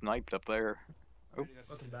sniped up there. Oh.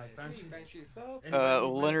 What's back? Banshee's up.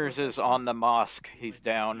 Leonard's is on the mosque. He's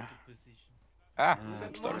down. Ah,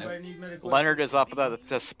 I'm starting. Leonard is up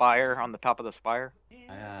the spire, on the top of the spire.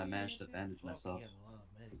 I managed to bandage myself.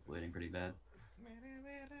 Bleeding pretty bad.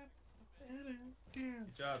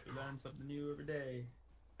 Good job, you learn something new every day.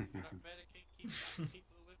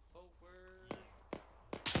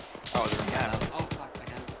 Oh, they're again. Oh, fuck,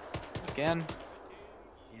 Again?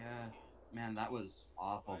 Yeah, man, that was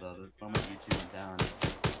awful though. The moment you two went down.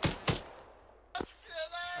 I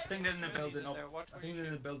think they're in the building I think they're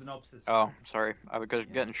in the building opposite. Oh, sorry. I was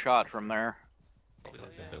getting shot from there. Yeah,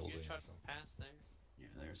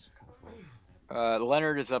 there's a couple.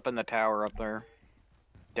 Leonard is up in the tower up there.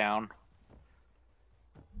 Down.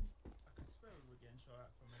 I could swear we were getting shot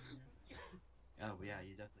at from in here. Oh, yeah,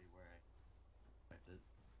 you definitely were. I did.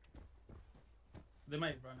 They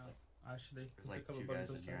might run out, actually. There's like two guys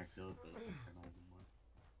in here, I feel, but there might have been more.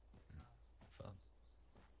 Fun.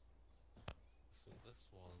 So this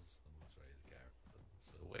was the motorized garrison.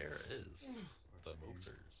 So where is the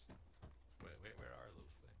motors? Where are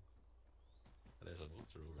those things? There's a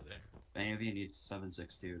motor over there. If any of you need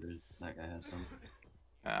 7.62, that guy has some.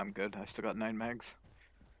 I'm good. I still got 9 mags.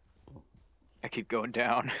 I keep going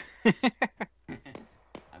down. I've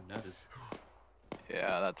noticed.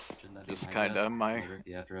 Yeah, that's just kind of my.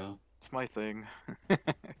 It's my thing.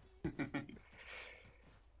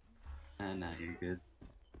 Nah, you're good.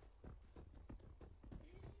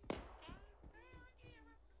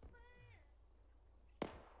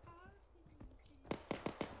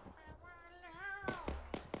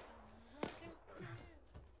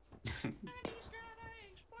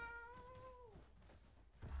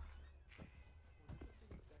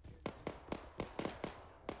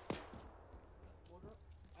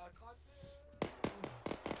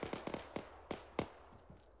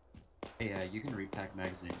 Yeah, you can repack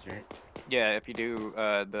magazines, right? Yeah, if you do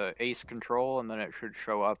the ace control, and then it should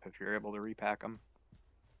show up if you're able to repack them.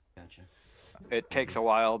 Gotcha. It takes a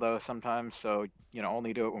while though sometimes, so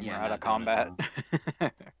only do it when we're out of combat.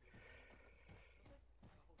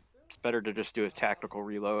 It's better to just do a tactical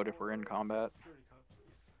reload if we're in combat.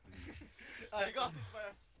 I got it,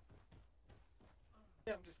 man.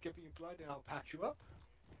 Yeah, I'm just giving you blood and I'll patch you up.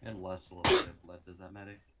 And less a little bit of blood, does that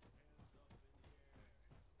matter?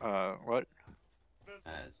 What?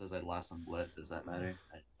 It says I lost some blood, does that matter?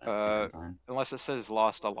 Unless it says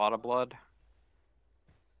lost a lot of blood.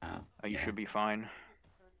 You yeah. should be fine.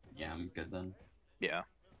 Yeah, I'm good then. Yeah.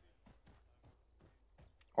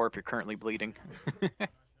 Or if you're currently bleeding.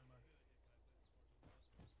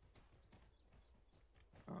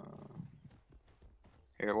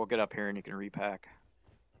 Here, we'll get up here and you can repack.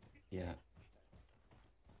 Yeah.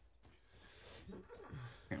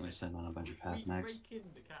 Apparently sitting on a bunch of half max.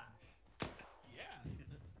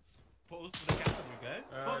 Pose for the camera, guys.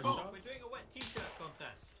 We're doing a wet t-shirt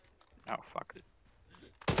contest. Oh, fuck.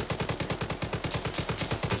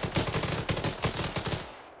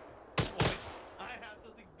 Boys, I have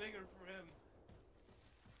something bigger for him.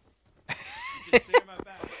 Just clear my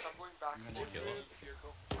back. I'm going back to the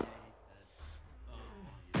vehicle.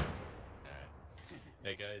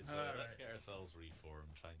 Hey guys, let's get ourselves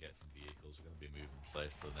reformed, try and get some vehicles. We're going to be moving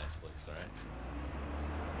south to the next place, alright?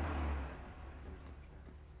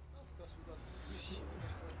 Of course, we got this.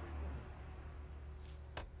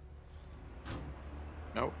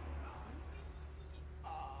 Nope.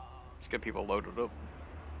 Let's get people loaded up.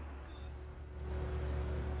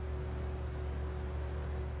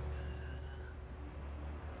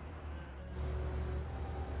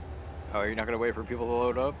 Oh, you're not gonna wait for people to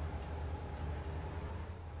load up?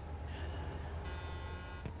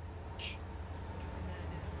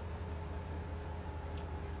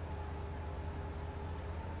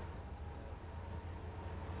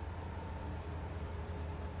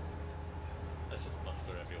 Let's just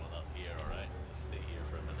muster everyone up here, alright? Just stay here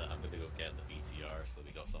for a minute. I'm gonna go get the BTR so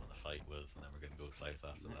we got something to fight with, and then we're gonna go south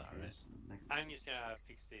after that, alright? I'm just gonna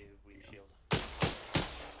fix the windshield.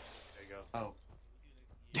 There you go. Oh.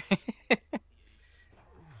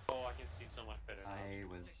 Oh, I can see so much better now. I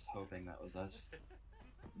was hoping that was us.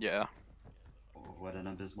 Yeah. Oh, what an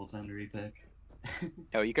abysmal time to repick.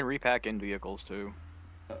 Oh, you can repack in vehicles too.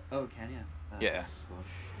 Oh, can you? Yeah. Cool.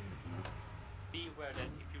 Be aware that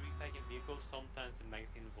if you repack in vehicles, sometimes the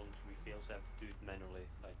magazine won't refill, so you have to do it manually,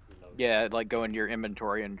 like reload. Yeah, like go into your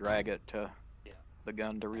inventory and drag it to Yeah. the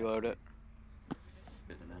gun to reload it.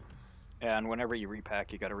 Good to know. Yeah, and whenever you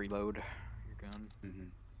repack, you gotta reload your gun. Mm-hmm.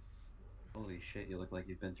 Holy shit, you look like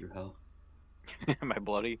you've been through hell. Am I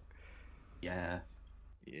bloody? Yeah.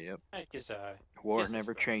 Yep. I guess, War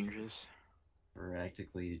never changes.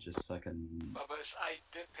 Practically just fucking Bubba, I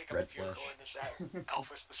did pick up red a vehicle flesh. in that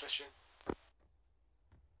Alpha's position.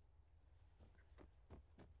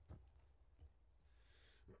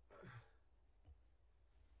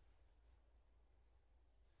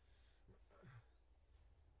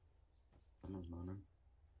 Someone's moaning.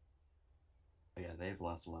 Oh, yeah, they've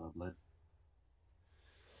lost a lot of blood.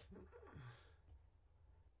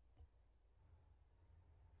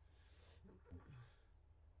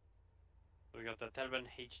 we got the Taliban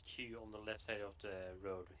HQ on the left side of the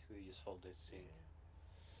road. We just hold this scene.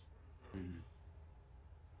 Mm-hmm.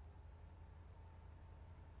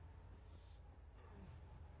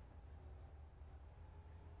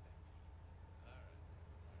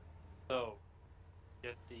 So,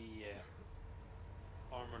 get the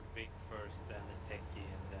armored rig first, then the techie,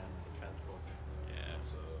 and then the transport. Yeah,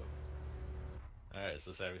 so... Alright, is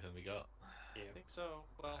this everything we got? Yeah. I think so.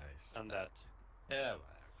 Well, Nice. And that. Yeah,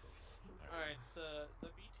 alright, the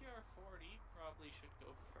BTR-40 probably should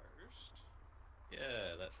go first.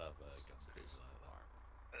 yeah, let's have a gun crew for that.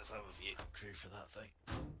 Let's have a vehicle crew for that thing.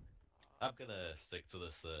 I'm gonna stick to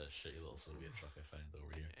this shitty little Soviet truck I found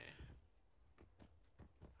over here.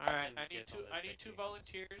 Alright, I Get need on the two techie.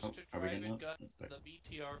 volunteers Oh, to are we drive getting and up? gun Okay. the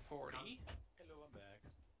BTR-40. Hello, I'm back.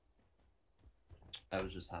 I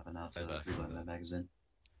was just hopping out to Bye-bye. reload my magazine.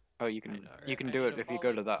 Oh, you can Alright, you can I do need it a if you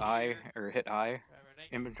go to the I volunteer. or hit I Alright, I need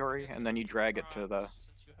inventory, you guys and then you drag it to the.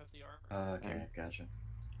 since you have the armor. Okay, gotcha.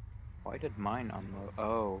 Why did mine unload?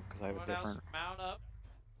 Oh, because I have a Everyone else different. mount up.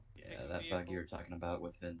 Yeah, Pick a that bug you were vehicle. talking about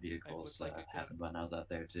within vehicles like a good- happened when I was out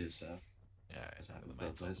there too, so. Yeah, Just exactly. happened The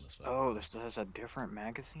both mine's ways. on this way. Oh, there's a different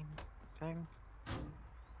magazine thing.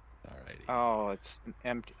 Alrighty. Oh, it's an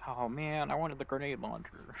empty. Oh man, I wanted the grenade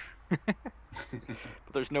launcher, but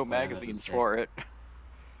there's no Well, I had to magazines say- for it.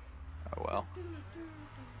 Oh well.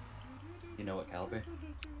 You know what caliber?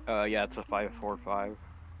 Yeah, it's a 5.45.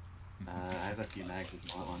 I have a few mags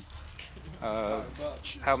if you want one.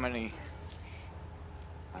 How many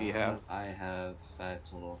do you have? I have 5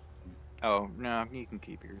 total. Oh no, you can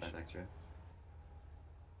keep yours. 5 extra.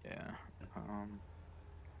 Yeah.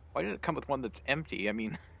 Why did it come with one that's empty? I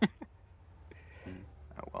mean. Oh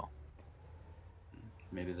well.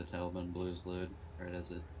 Maybe the Taliban blues load, or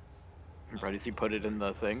does it? Right as you put it in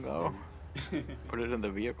the thing though. Put it in the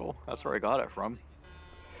vehicle. That's where I got it from.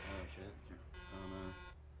 Oh shit. Oh no.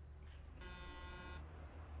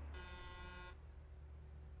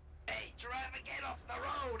 Hey, driver, get off the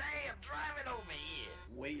road! Hey, I'm driving over here!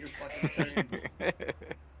 Wait your fucking turn.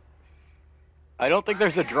 I don't think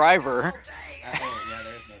there's a driver. Oh yeah,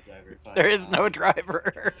 there's no driver. Fine. There is no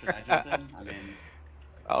driver. Should I jump in? I mean,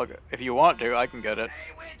 I'll go. If you want to, I can get it.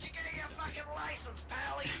 Hey, where'd you get your fucking license,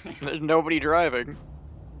 pally? There's nobody driving.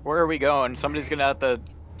 Where are we going? Somebody's gonna have to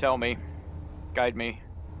tell me, guide me.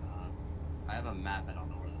 I have a map. I don't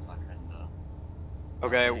know where the fuck I'm heading though.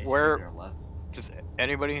 Okay, Straight where? or left? Does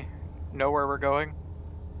anybody know where we're going?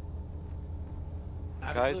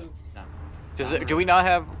 Guys? No. Does it? Do we not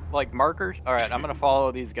have like markers? All right, I'm gonna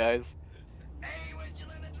follow these guys. Hey, where'd you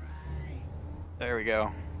learn to drive? There we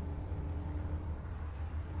go.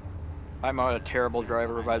 I'm a terrible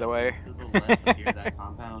driver, by the way. To the left of here, that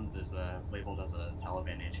compound is labeled as a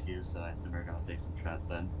Taliban HQ, so I assume we're gonna take some shots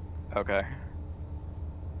then. Okay.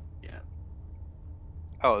 Yeah.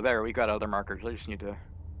 Oh, there, we got other markers. I just need to...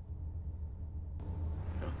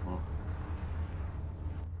 Cool.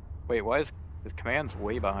 Wait, why is his command's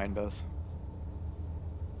way behind us?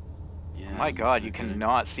 Yeah. My god, you okay.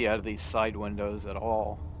 cannot see out of these side windows at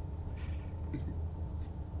all.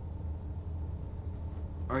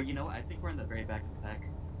 Or you know what? I think we're in the very back of the pack.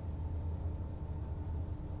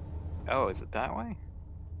 Oh, is it that way?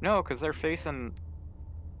 No, because they're facing...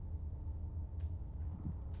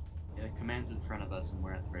 Yeah, command's in front of us and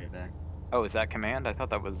we're at the very back. Oh, is that command? I thought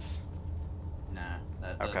that was... Nah,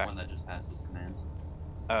 the Okay. one that just passed was command.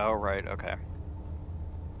 Oh, right, okay.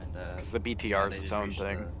 And Because the BTR yeah, is they its just own reached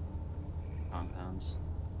thing. the compounds.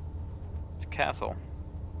 It's a castle.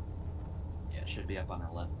 Yeah, it should be up on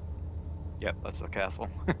our left. Yep, that's the castle.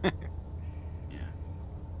 Yeah.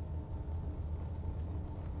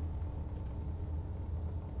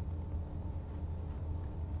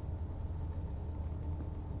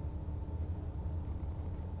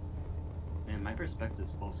 Man, my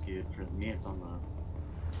perspective's full skewed. For me, it's on the...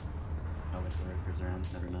 Oh, wait, the workers around.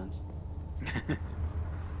 Never mind.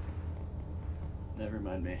 Never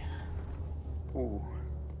mind me. Ooh.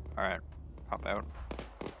 Alright, hop out.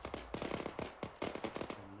 And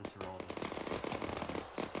this are all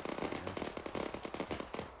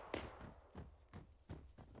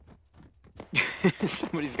the...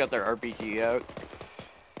 Somebody's got their RPG out.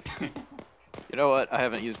 You know what? I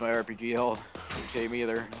haven't used my RPG all game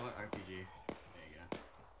either. You know what? RPG. There you go.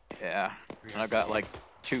 Yeah, and I've got like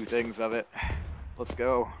 2 things of it. Let's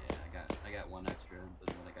go. Yeah, I got 1 extra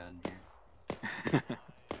than what I got in here.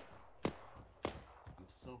 I'm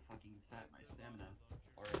so fucking fat, my stamina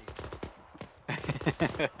already.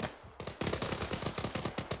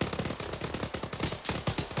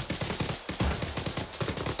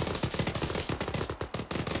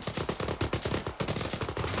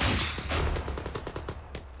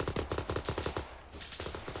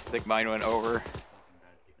 I think mine went over.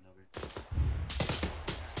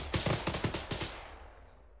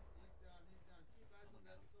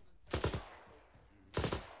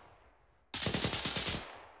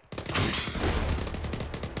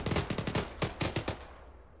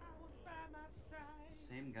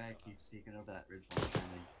 Same guy keeps sneaking over that ridge line trying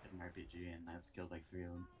to hit an RPG, and I've killed like 3 of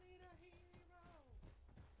them.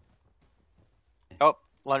 Oh,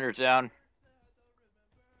 Leonard's down.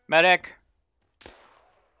 Medic!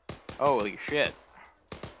 Holy shit.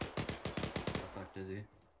 The fuck does he?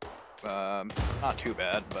 Not too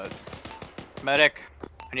bad, but... Medic!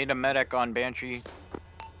 I need a medic on Banshee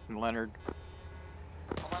and Leonard.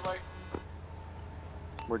 On my way.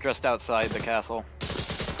 We're just outside the castle.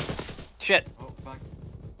 Shit! Oh, fuck.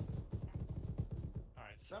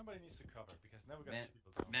 Alright, somebody needs to cover because now we got 2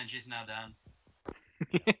 people down. Banshee's now down.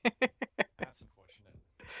 That's unfortunate.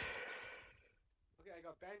 Okay, I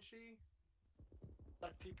got Banshee.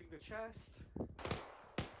 Like keeping the chest.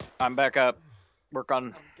 I'm back up. Work on...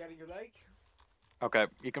 I'm getting your leg. Okay,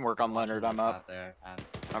 you can work on Leonard, I'm up. There.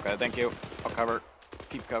 Okay, thank you. I'll cover.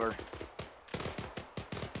 Keep cover.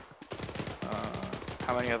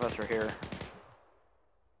 How many of us are here?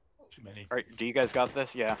 Too many. Alright, do you guys got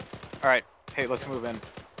this? Yeah. Alright, hey, let's move in.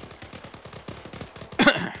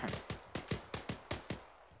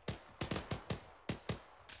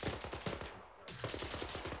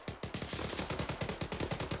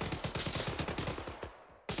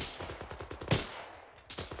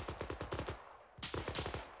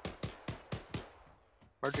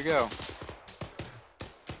 Where'd you go?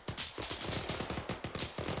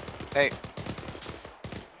 Hey.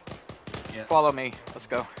 Yeah. Follow me. Let's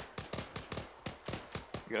go.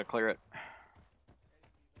 You gotta clear it. Yeah,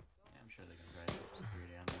 I'm sure they can drive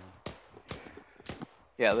security on now.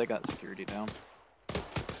 Yeah, they got security down.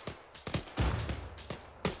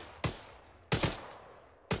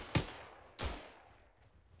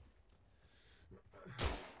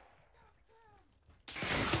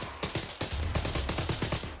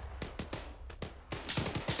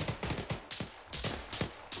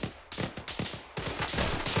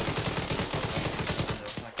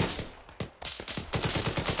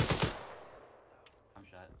 I'm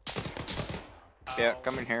shot. Yeah,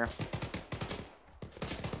 come in here.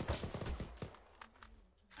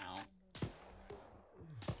 Ow.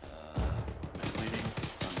 Am I bleeding?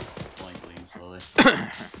 I'm pulling bleeding slowly.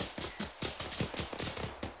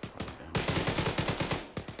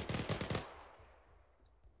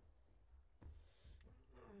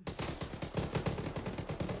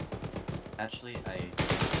 Actually, I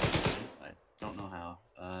don't know how.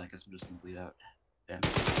 I guess I'm just gonna bleed out. Damn.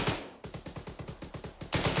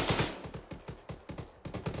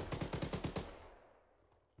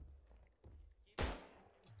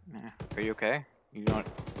 Are you okay? You don't...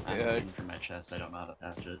 I'm bleeding from my chest. I don't know how to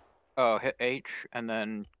patch it. Oh, hit H and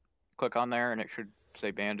then click on there and it should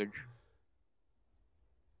say bandage.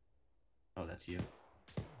 Oh, that's you.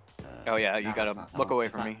 Oh yeah, you no, gotta it's not- look no, away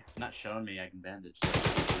it's from not- me. Not showing me I can bandage.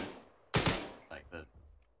 Like the.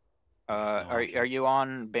 Are you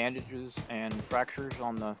on bandages and fractures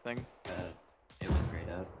on the thing? It was grayed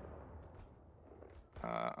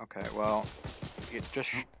out. Okay, well, you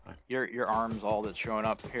just your arm's all that's showing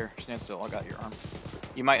up. Here, stand still. I got your arm.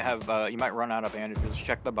 You might have you might run out of bandages.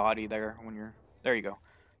 Check the body there when you're there. You go.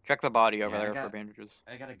 Check the body over there for bandages.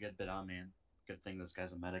 I got a good bit on me. Good thing this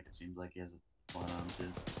guy's a medic. It seems like he has a lot on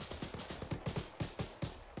too.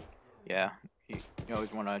 Yeah, you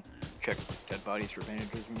always want to check dead bodies for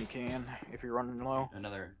bandages when you can if you're running low.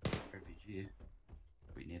 Another RPG.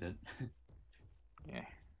 We need it. Yeah,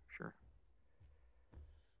 sure.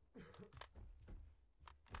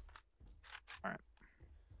 Alright.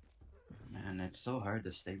 Man, it's so hard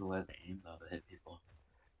to stabilize the aim though to hit people.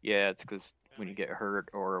 Yeah, it's because when you get hurt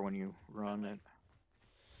or when you run it.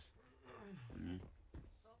 Mm.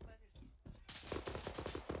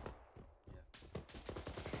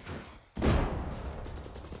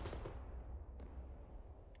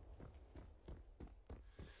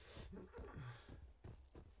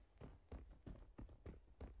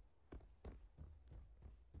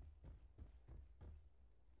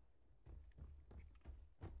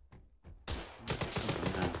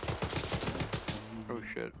 Oh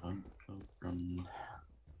shit.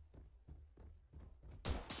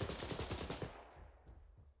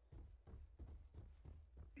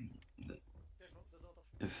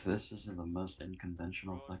 If this isn't the most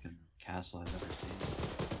unconventional fucking castle I've ever seen.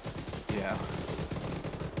 Yeah.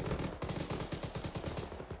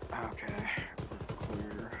 Okay.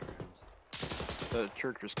 Clear. The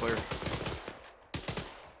church is clear.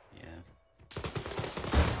 Yeah.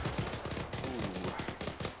 Ooh.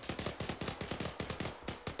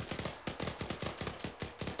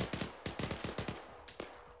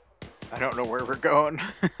 I don't know where we're going.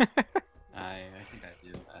 I think I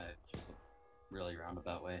do. Just a really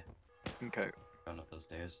roundabout way. Okay. Going up those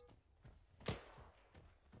stairs.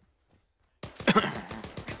 Still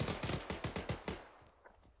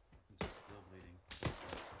bleeding.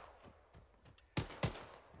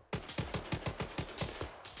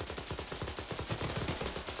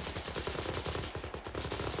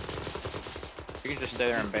 You can just stay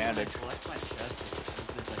there and bandage. When I collect my chest,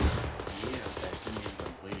 there's like a B, okay, it means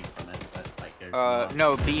I'm bleeding from it, but like there's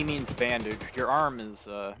no, B means bandage. Your arm is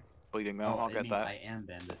bleeding though. Oh, I'll it get means that. I am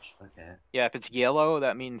bandaged. Okay. Yeah, if it's yellow,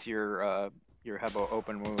 that means you have an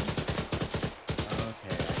open wound.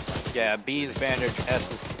 Okay. Yeah, B is bandage, S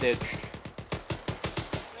is stitched.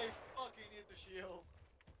 They fucking need the shield.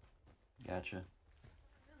 Gotcha.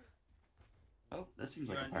 Oh, this seems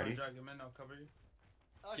You like a want party. to drag him in? I'll cover you.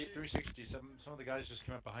 Keep 360. Some of the guys just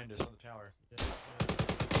came up behind us on the tower.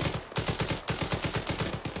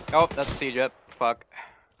 Oh, that's siege up. Fuck.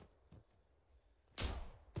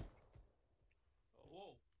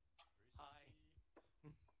 Whoa. Hi.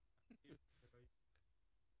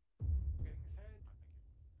 Getting his head.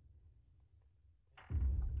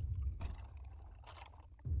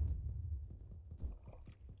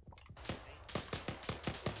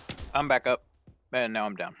 I'm back up. And now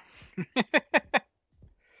I'm down. Let's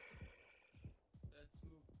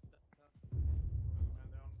move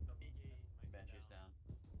Bench is down.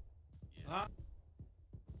 Huh?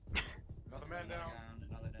 Another man down.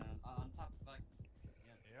 Another down. On top, like.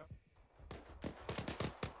 Yep.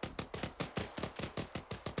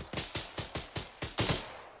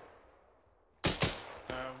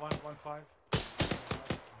 One five.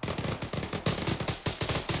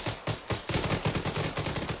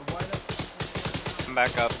 I'm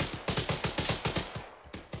back up.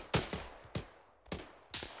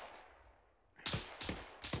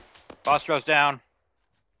 Boss rose down.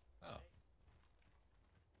 Oh.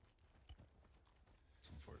 It's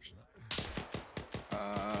unfortunate.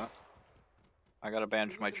 I gotta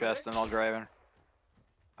bandage my chest and I'll drive in.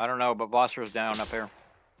 I don't know, but boss rose down up here.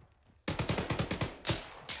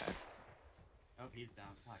 Okay. Oh, he's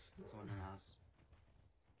down. Fuck. Someone in the house.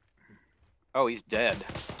 Oh, he's dead.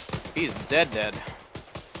 He's dead.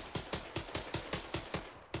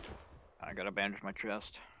 I gotta bandage my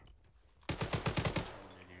chest.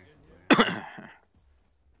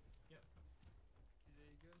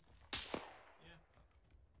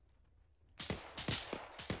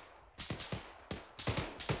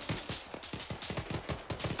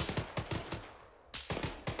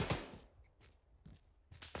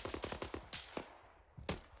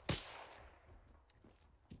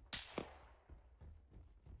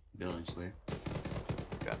 Building's clear.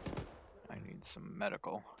 Got. I need some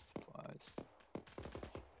medical supplies.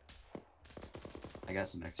 I got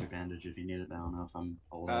some extra bandage if you need it, but I don't know if I'm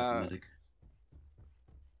old enough medic.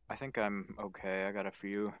 I think I'm okay. I got a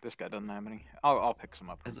few. This guy doesn't have any. I'll pick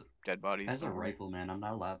some up. Dead bodies. As a rifleman, I'm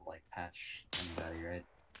not allowed to like patch anybody, right?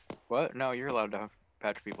 What? No, you're allowed to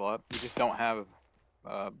patch people up. You just don't have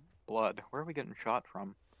blood. Where are we getting shot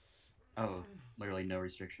from? Oh, literally no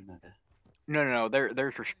restriction. Okay. No.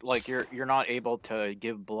 There's like you're not able to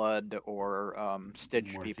give blood or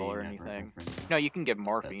stitch people or Morphine, anything. epinephrine. No, you can give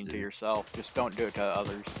morphine to too. yourself. Just don't do it to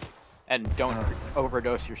others, and don't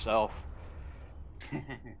overdose yourself.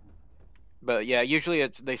 But yeah, usually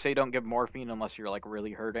they say don't give morphine unless you're like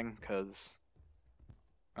really hurting, because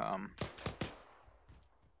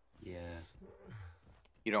Yeah.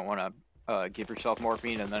 you don't want to give yourself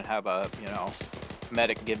morphine and then have a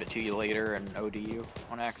medic give it to you later and OD you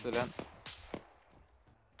on accident.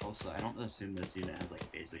 Also, I don't assume this unit has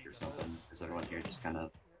like basic or something. Is everyone here just kind of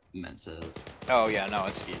meant to? Oh yeah, no,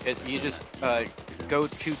 you just go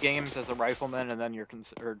 2 games as a rifleman, and then you're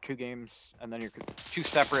or 2 games, and then you're 2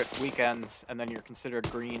 separate weekends, and then you're considered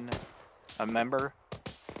green, a member,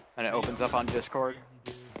 and it opens up on Discord,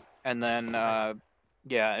 and then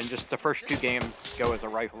yeah, and just the first 2 games go as a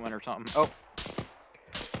rifleman or something. Oh,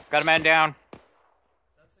 got a man down.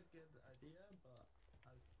 That's a good idea, but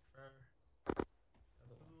I prefer.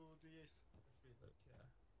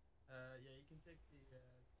 Yeah, you can take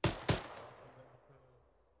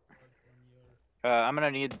the I'm gonna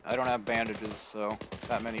need. I don't have bandages, so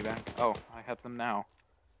that many Oh, I have them now.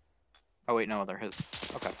 Oh wait, no, they're his.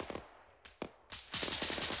 Okay.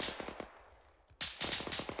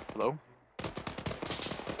 Hello.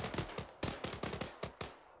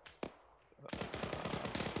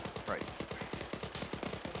 Right.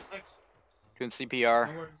 Thanks. Doing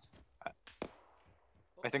CPR.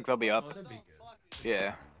 I think they'll be up.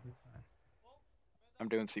 Yeah. I'm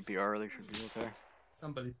doing CPR. They should be okay.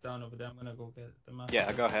 Somebody's down over there. I'm gonna go get them.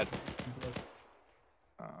 Yeah, go ahead.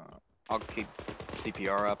 I'll keep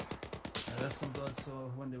CPR up. There's some blood,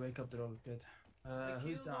 so when they wake up, they're all good.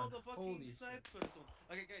 Who's down? Holy snipers.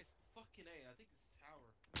 Okay, guys, fucking A. I think it's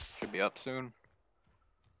tower. Should be up soon.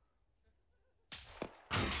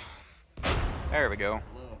 There we go.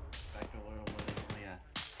 Hello. Back to oil loading. Oh, yeah.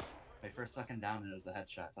 My first fucking down and it was a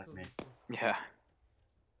headshot. Fuck me. Yeah.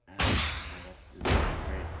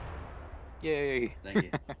 Great. Yay. Thank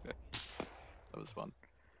you. That was fun.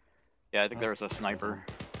 Yeah, I think there was a sniper.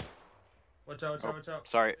 Watch out, watch out.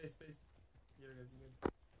 Sorry. Space. You're good, you're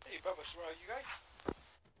good. Hey, Bubba, where are you guys?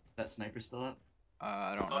 That sniper still up?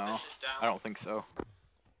 I don't know. I don't think so.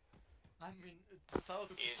 I mean, the tower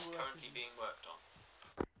is currently being worked on.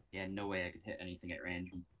 Yeah, no way I could hit anything at range.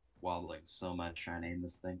 I'm wobbling so much trying to aim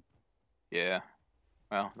this thing. Yeah.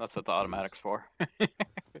 Well, that's what the automatic's for.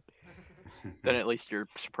 Then at least you're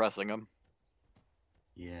suppressing them.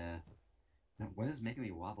 Yeah. What is making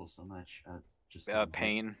me wobble so much? Just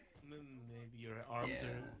pain. Maybe your arms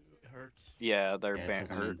are hurt. Yeah, they're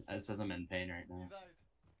hurt. It says I'm in pain right now.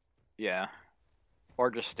 Yeah.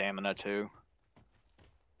 Or just stamina too.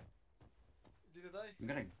 I'm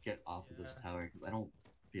gonna get off of this tower because I don't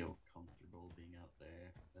feel comfortable being out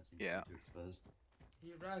there. That seems too exposed.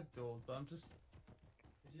 He ragdolled, but I'm just.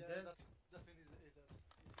 Is he dead? That's definitely is that.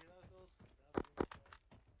 If he ragdolls,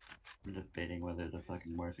 I'm debating whether to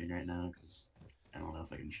fucking morphine right now because I don't know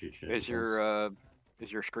if I can shoot shit. Is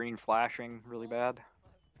your screen flashing really bad?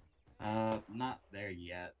 Not there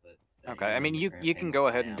yet, but. Okay, I mean you can go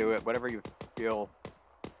ahead and do it. Whatever you feel.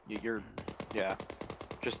 You're yeah.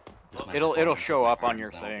 Just it'll show up on your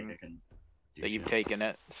thing that you've taken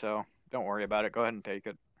it. So don't worry about it. Go ahead and take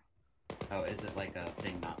it. Oh, is it like a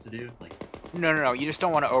thing not to do? Like. No. You just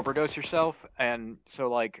don't want to overdose yourself, and so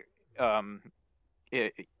like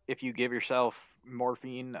if you give yourself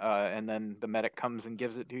morphine and then the medic comes and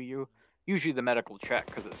gives it to you, usually the medic will check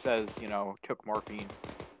because it says, took morphine,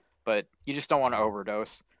 but you just don't want to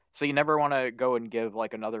overdose. So you never want to go and give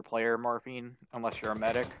like another player morphine unless you're a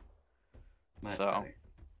medic. So,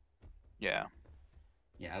 yeah.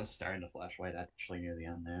 Yeah, I was starting to flash white actually near the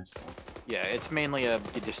end there, so. Yeah, it's mainly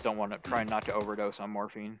you just don't want to try not to overdose on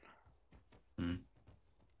morphine.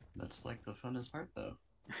 That's like the funnest part though.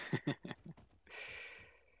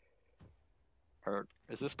 Or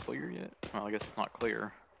is this clear yet? Well, I guess it's not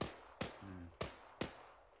clear.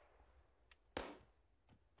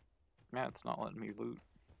 Man, it's not letting me loot.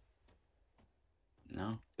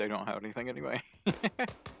 No. They don't have anything anyway. His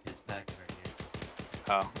pack's right here.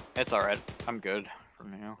 Oh, it's alright. I'm good for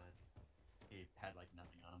now. He had like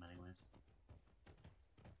nothing on him anyways.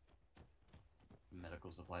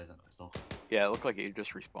 Medical supplies and pistol. Yeah, it looked like he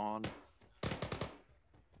just respawned.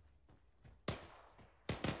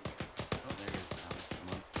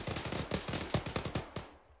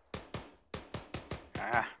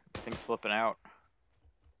 Thing's flipping out.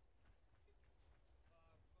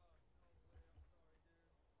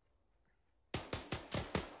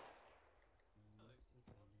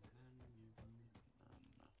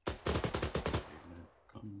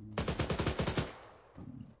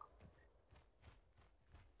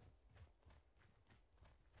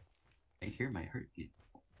 I hear my heartbeat.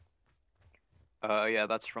 Yeah,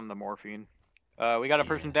 that's from the morphine. We got a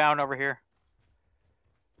person Yeah. down over here.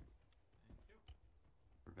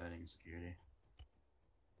 Providing security.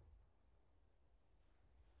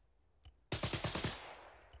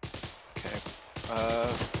 Okay.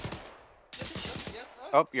 Did he shot yet?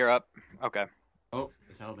 Oh, you're up. Okay. Oh,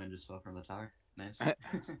 the Taliban just fell from the tower. Nice.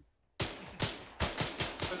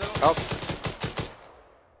 Oh.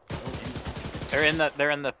 They're in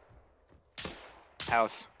the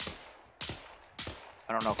house.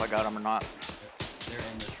 I don't know if I got them or not. They're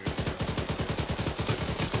in the church.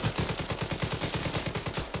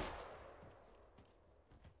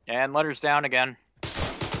 And letters down again.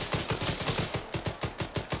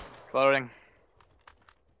 Floating.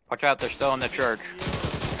 Watch out, they're still in the church.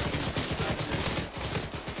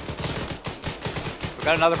 We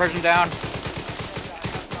got another person down.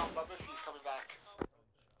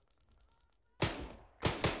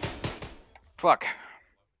 Fuck.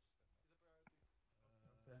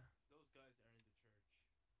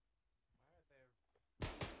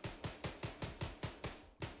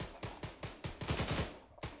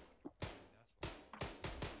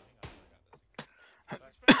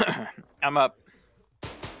 I'm up.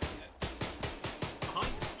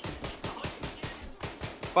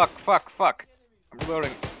 Fuck. I'm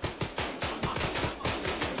reloading.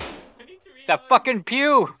 That fucking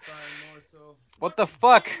pew! What the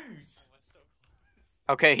fuck?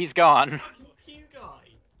 Okay, he's gone.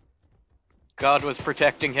 God was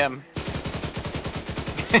protecting him.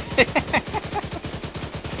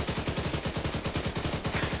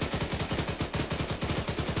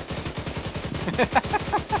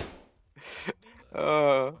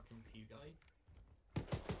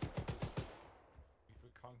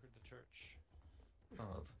 We've conquered the church.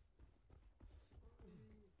 Of.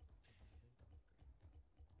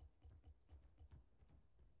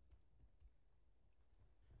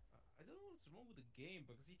 I don't know what's wrong with the game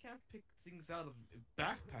because you can't pick things out of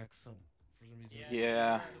backpacks for some reason.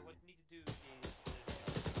 Yeah. So what you need to do is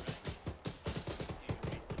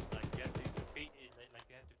like you have to pick it, like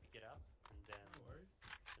you have to pick it up and then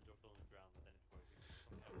drop it on the ground and then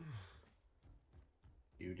it works.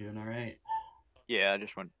 You doing alright? Yeah, I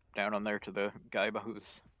just went down on there to the guy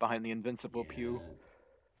who's behind the invincible pew.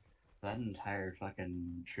 That entire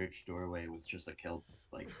fucking church doorway was just a kill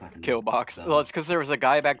box. Well, it's because there was a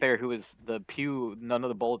guy back there who was the pew. None of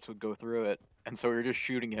the bullets would go through it, and so we were just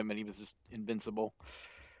shooting him, and he was just invincible.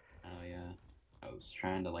 Oh yeah, I was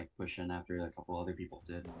trying to like push in after a couple other people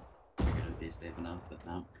did. I figured it'd be safe enough, but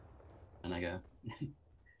no. And I go.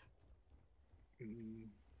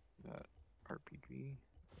 RPG.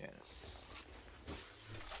 Yes.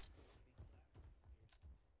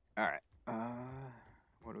 All right.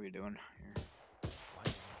 What are we doing here? What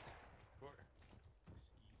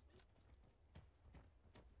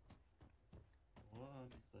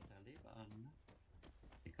is the Taliban?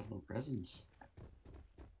 A couple of presents.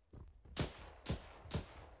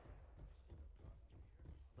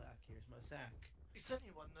 Black, here's my sack. Is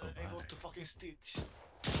anyone able to fucking stitch?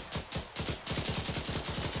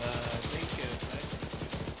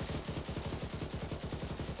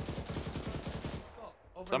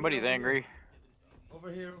 Somebody's angry.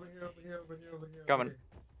 Over here. Coming.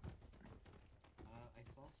 I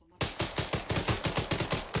saw someone.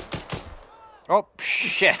 Oh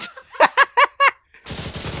shit!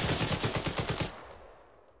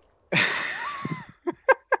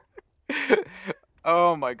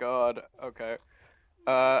 Oh my god. Okay.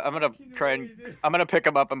 I'm gonna pick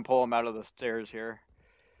him up and pull him out of the stairs here.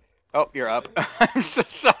 Oh, you're up. I'm so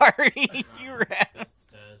sorry. You ran.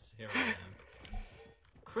 Stairs. Here I am.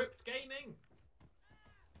 Crypt gaming.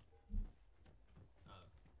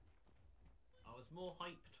 I was more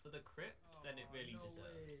hyped for the crypt than it really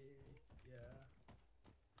deserved. Yeah.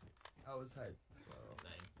 I was hyped as well.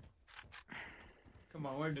 Lame. Come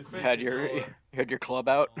on, where's the You had your club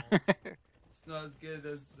out. It's not as good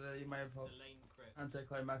as you might have hoped.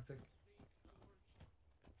 Anticlimactic.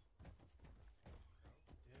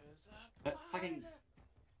 Fucking.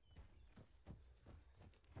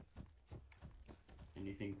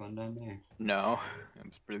 Anything fun down there? No, it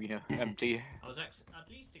was pretty empty. I was at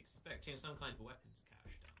least expecting some kind of weapons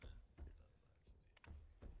cache down there.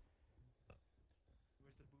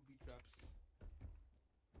 Where's the booby traps?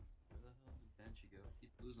 Where the hell did Banshee go? Keep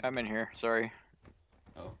losing. I'm in here. Sorry.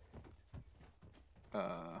 Oh.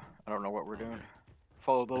 I don't know what we're doing.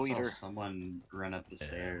 Follow the leader. I saw someone run up the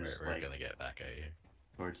stairs. We're gonna get back at you.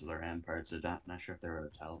 Towards the ramparts. I'm not sure if they were a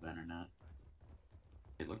Taliban or not.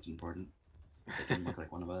 It looked important. It didn't look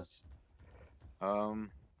like one of us.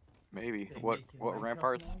 Maybe. What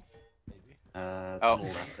ramparts? Maybe. To Oh. the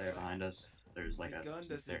left there behind us. There's like a. Gun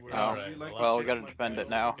doesn't there- work. Oh. You like Well, to we take gotta my defend gun. it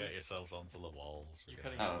now. Get yourselves onto the walls. We're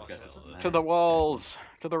gonna Oh, use guess it one doesn't of To matter. the walls.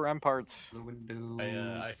 To the ramparts. The window.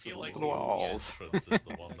 I feel like To the the walls. entrance is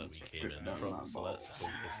the one that we came in Down from, on so let's balls.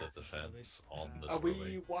 focus the defense on the Are doorway.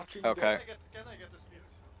 we watching? Okay. Can I get a snitch?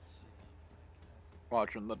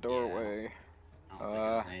 Watching the doorway. I don't think it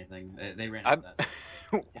was anything. They ran I'm- out that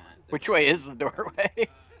way. Yeah, Which way is the doorway?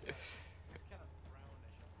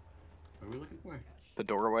 What are we looking for? The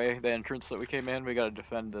doorway, the entrance that we came in. We gotta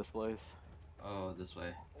defend this place. Oh, this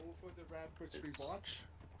way. Over the ramparts we watch.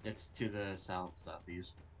 It's to the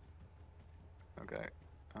southeast. Okay.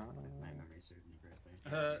 My memory serves me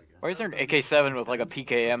correctly. Why is there an AK-7 with like a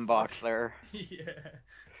PKM box there? Yeah.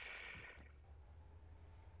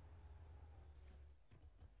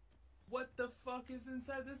 What the fuck is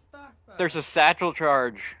inside this backpack? There's a satchel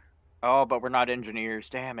charge. Oh, but we're not engineers.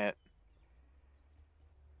 Damn it.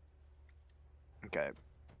 Okay.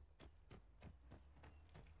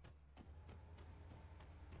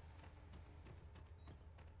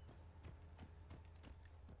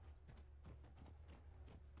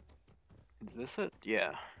 Is this it?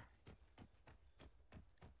 Yeah.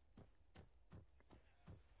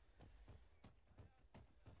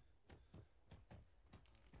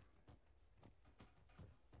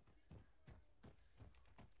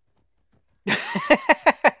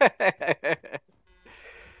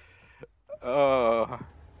 Oh.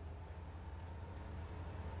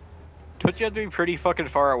 Don't you have to be pretty fucking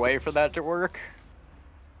far away for that to work?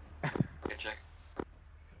 Okay, check.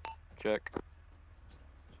 Check.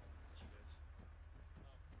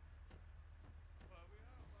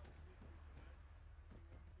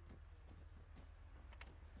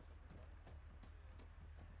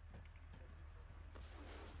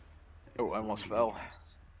 Oh, I almost fell.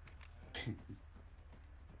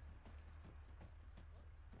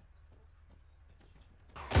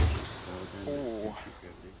 Oh.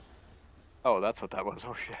 Oh, that's what that was.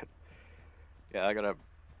 Oh shit. Yeah, I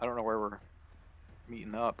don't know where we're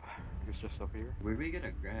meeting up. It's just up here. Where we get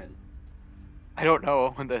a grad? I don't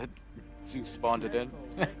know when the Zeus spawned it in.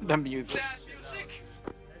 The music.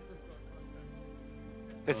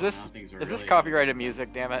 Is this copyrighted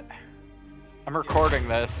music, damn it? I'm recording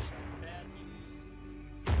this.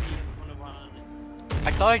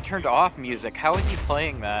 I thought I turned off music. How is he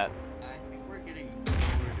playing that? I think we're getting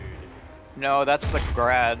No, that's the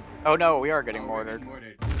grad. Oh no, we are getting mortared.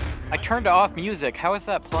 I turned off music. How is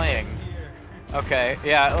that playing? Okay,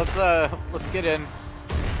 yeah, let's get in.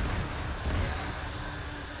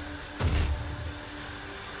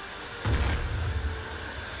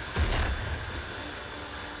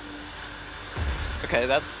 Okay,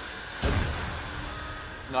 that's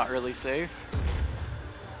not really safe.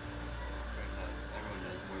 Everyone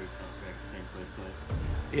knows mortar sounds back the same place twice.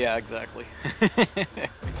 Yeah, exactly.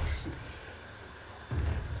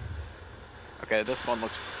 Okay, this one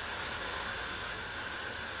looks...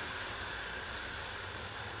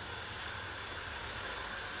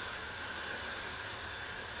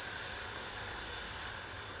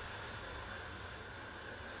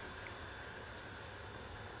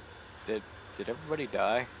 Did everybody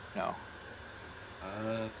die? No.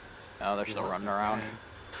 No, they're still running around.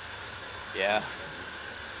 Yeah. Does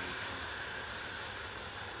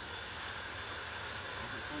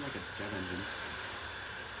it sound like a jet engine?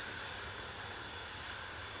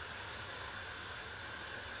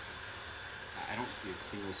 I don't see a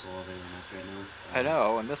single soul of anyone else right now. I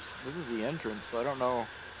know, and this is the entrance, so I don't know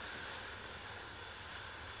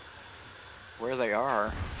where they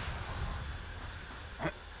are.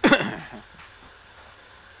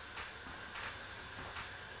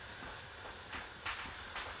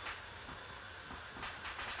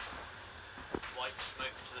 White smoke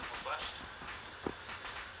to the northwest.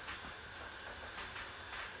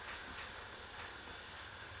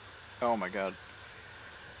 Oh my god.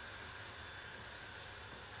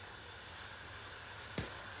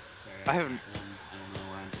 Sorry, I haven't... I don't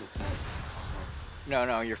know why I'm so fast.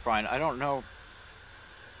 No, you're fine. I don't know...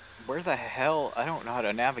 Where the hell... I don't know how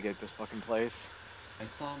to navigate this fucking place. I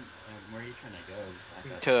saw him, where are you trying to go?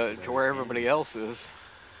 Back up To where we came? everybody else is.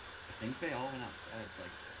 I think they all went outside, like,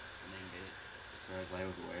 the main gate, as far as I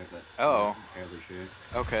was aware, but Oh. I'm not entirely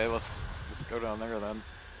sure. Okay, let's go down there then.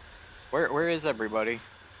 Where is everybody?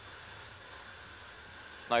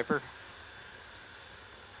 Sniper?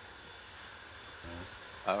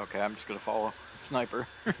 Oh, okay, I'm just gonna follow. Sniper.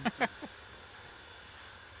 Where's my sound?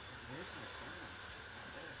 It's not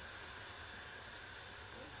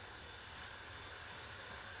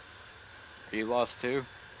there. Are you lost too?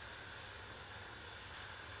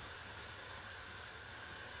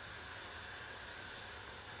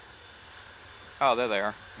 Oh, there they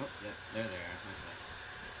are. Oh, yep, there they are.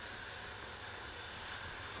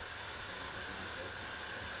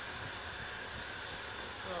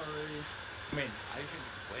 Sorry. I mean, I shouldn't be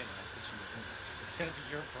complaining. I said shouldn't be complaining. It's gonna be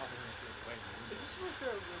your problem if you're complaining. Is this really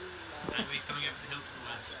fair? Really loud? Enemies coming up the hill to the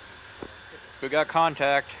west. We got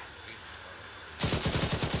contact.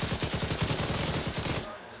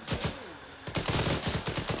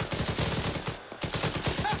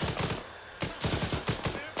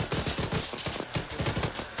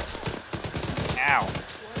 Ow.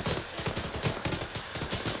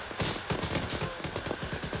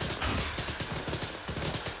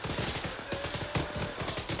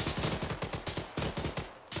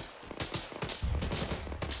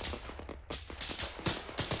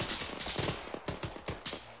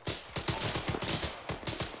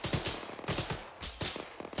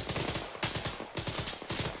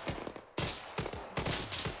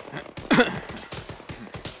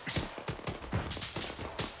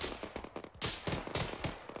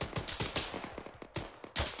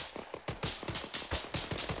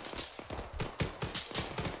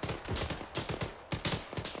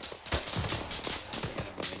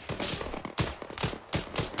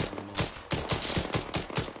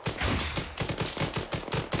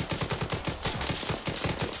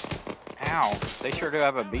 Ow. They sure do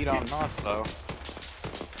have a beat on us, though.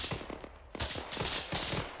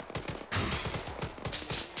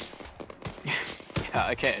 Yeah,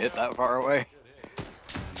 I can't hit that far away.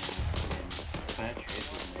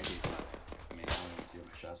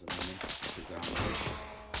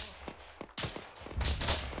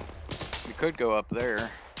 We could go up there.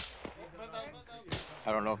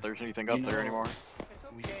 I don't know if there's anything up there anymore.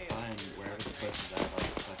 We can find wherever the person that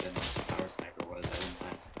fucking power sniper was. I didn't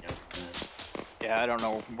find it yet. Yeah, I don't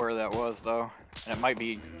know where that was, though. And it might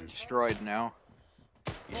be destroyed now.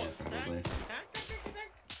 Yeah, probably.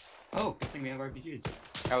 Oh, good thing we have RPGs.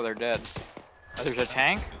 Oh, they're dead. Oh, there's a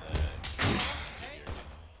tank?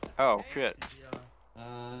 Oh, shit.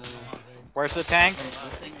 Where's the tank? This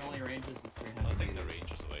thing only ranges the 300 I think the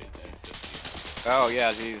range is away 250. Oh,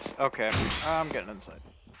 yeah, geez. Okay. I'm getting inside.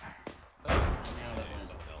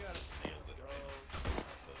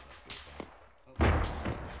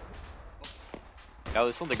 Oh,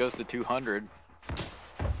 this only goes to 200.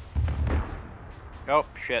 Oh,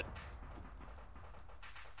 shit.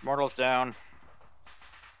 Mortal's down.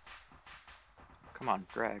 Come on,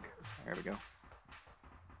 drag. There we go.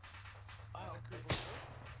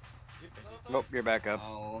 Nope, you're back up.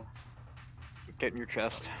 Oh. Get in your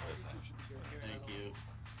chest. Thank you.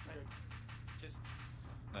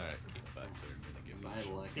 Alright, keep back there. I'm gonna give My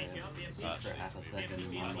luck, for half a second,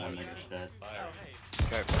 one is dead.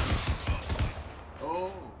 Okay.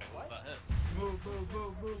 Oh! What? That hit. Move, move,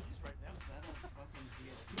 move, move.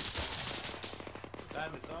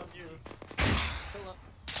 Damn, it's on you.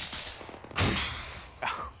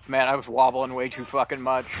 Oh, man, I was wobbling way too fucking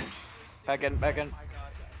much. Back in, back in.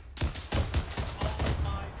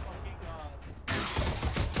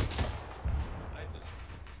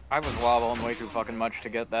 I was wobbling way too fucking much to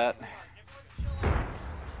get that. Yeah,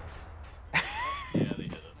 they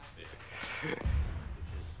hit it.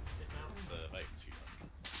 It's about 200.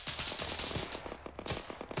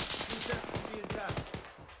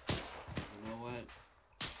 You know what?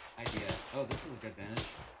 Idea. Oh, this is a good vantage.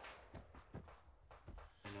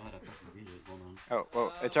 I know how to fucking read it. Hold on. Oh,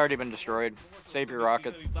 whoa, it's already been destroyed. Save your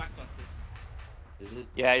rocket. Is it?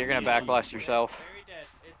 Yeah, you're gonna backblast yourself. Very dead.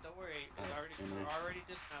 Don't worry. It's already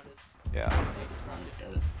dismounted. Yeah.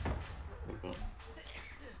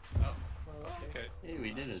 Oh, okay. Hey,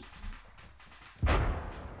 we did it. Alright.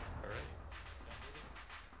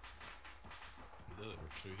 We did it,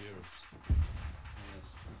 we're true heroes. Yes,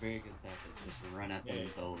 very good tactics. Just run at them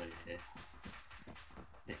until they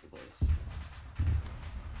take the place.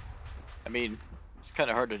 I mean, it's kind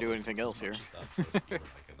of hard to do anything else here.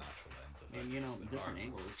 And you know, different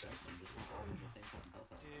angles. This is all the same fucking health.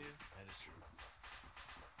 That is true.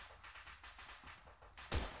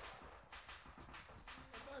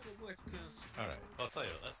 Alright, I'll tell you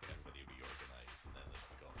what, let's get everybody reorganized, and then if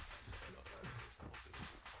we got time to head up there, then we'll do it.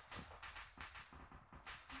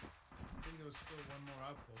 I think there was still one more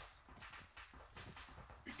outpost.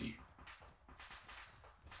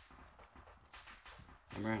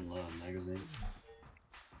 I'm running low on magazines.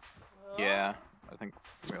 Yeah, I think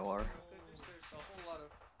we all are. There's a whole lot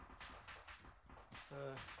of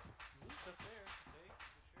loot up there to take,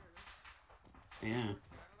 for sure. Yeah.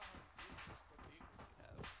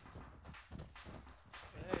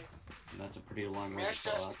 Hey. That's a pretty long way Next to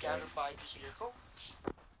has go to out be gathered by the vehicle.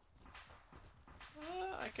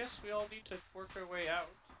 I guess we all need to work our way out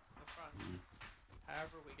the front. Mm.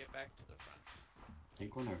 However we get back to the front.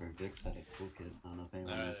 think whenever Vix had a toolkit, I don't know if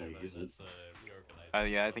anyone knows how to use it.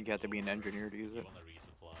 Yeah, I think you have to be an engineer to use it.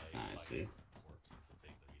 I see.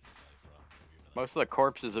 Most of the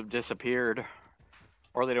corpses have disappeared,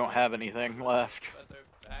 or they don't have anything left. But they're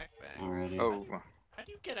backpacks. Alrighty. Oh. How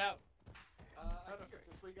do you get out? I think it's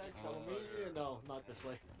this way, guys. Follow me. No, not this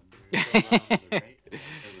way.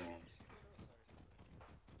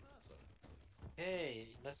 Hey,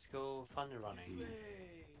 let's go fun running.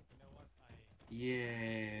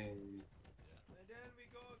 Yay! And then we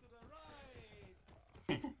go to the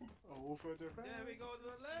right. Over the right. Then we go to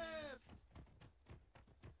the left.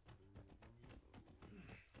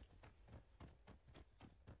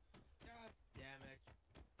 God damn it.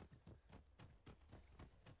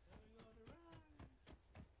 Then we go to the right.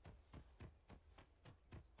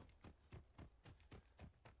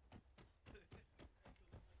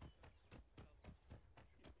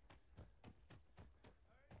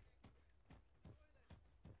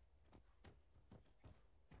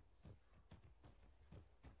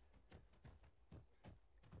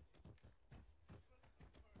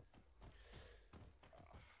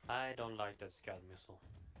 I don't like that Scud missile.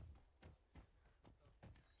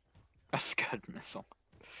 A Scud missile.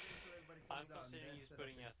 I'm considering just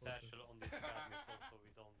putting a satchel on this Scud missile so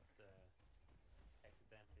we don't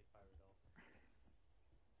accidentally fire it off.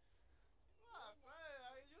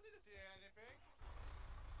 You didn't do anything.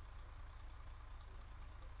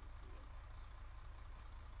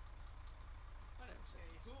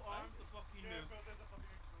 Hey, who armed the fucking nuke? There's a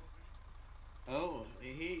fucking explosion. Oh,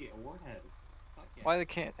 hey, a warhead. Fuck yeah. Why the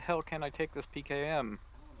hell can't I take this PKM? I don't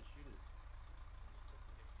want to shoot it.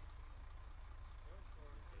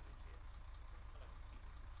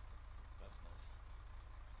 That's nice.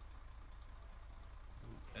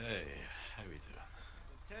 Hey, how we doing?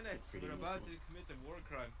 Lieutenant, we're about to commit a war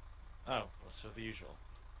crime. Oh, well, so the usual.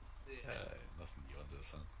 Nothing new under the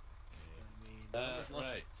sun.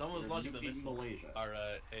 Right. Someone's launching the missile. Malaysia.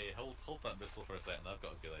 Alright, hey, hold that missile for a second. I've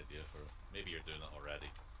got a good idea for. Maybe you're doing it already.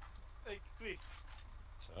 Hey, quick.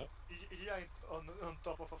 So? He ain't on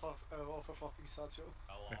top of a fucking statue.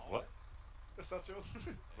 What? A statue.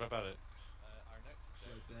 What about it? Our next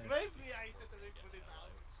objective. Maybe I said that I put it out.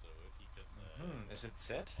 So if you can. Is it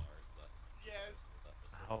set? Yes.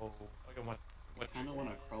 How? Okay, what? I kind of want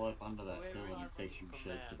to crawl up onto that hill and take some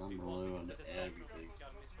shit because I'm low on everything.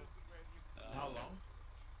 How long?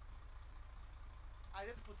 I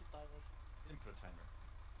didn't put a timer. Input timer.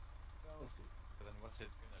 No. But then what's it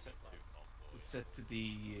set to? It's set to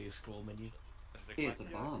the scroll menu. Hey, it's a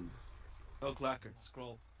bomb. Oh, clacker.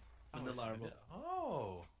 Scroll. Vanilla armor.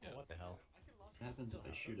 Oh! What the hell? What happens if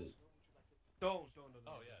I shoot it? Don't.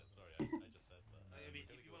 Oh yeah, sorry, I just said that. I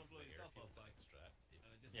mean, if you want to blow yourself up, like, just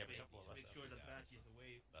Yeah, make, but make sure the battery is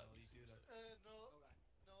away while you do that. No,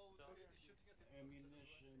 shooting at it.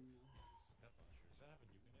 Ammunition. Does that have a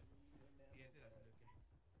nuke in it? Yes, it has a nuke in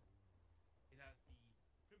it. It has the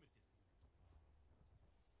primitive.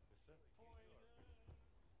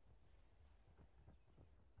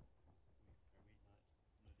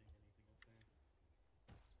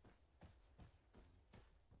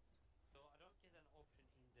 So I don't get an option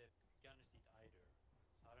in the gunner seat either.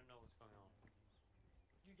 So I don't know what's going on.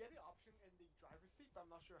 You get the option in the driver's seat, but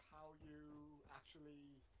I'm not sure how you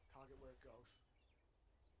actually target where it goes.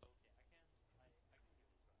 Okay, I can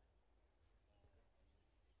give it a try.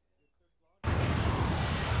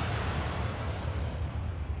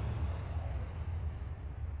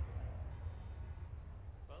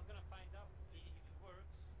 Well, we're gonna find out if it works.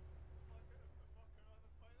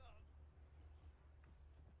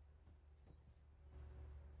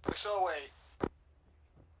 So wait.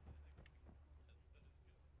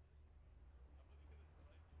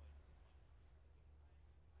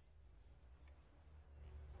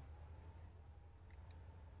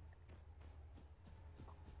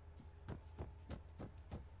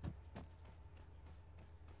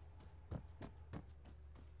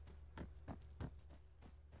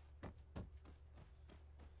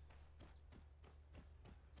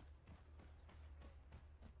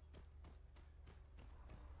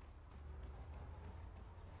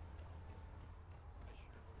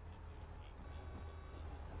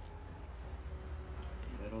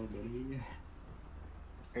 Metal buddy.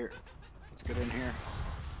 Here, let's get in here.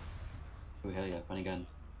 Oh hell yeah, funny gun.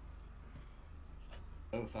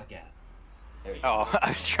 Oh fuck yeah. There you Oh, go. I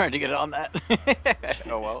was trying to get on that.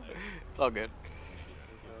 Oh well, it's all good.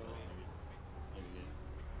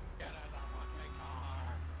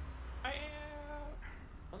 I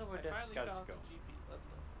wonder where that finally Scots found go. the GP. Let's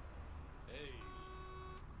go. Hey.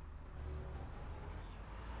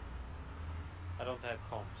 I don't have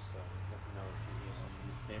comps, so let me know if you hear something.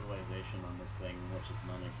 the stabilization on this thing, which is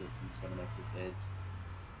non-existent, is coming up to Zeed's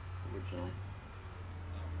originally.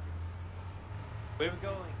 Where are we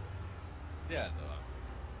going? Yeah, no.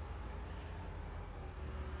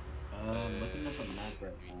 Looking up a map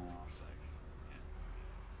right now.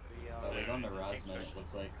 We're going to Rosman, it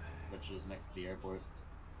looks like, which is next to the airport.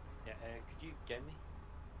 Yeah, could you get me?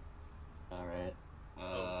 Alright.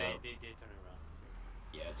 Oh, they turn around.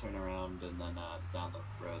 Yeah, turn around, and then down the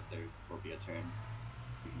road there will be a turn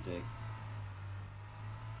you can take.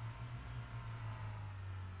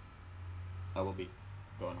 I will be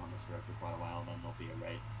going on this road for quite a while, then there'll be a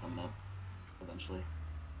right coming up eventually.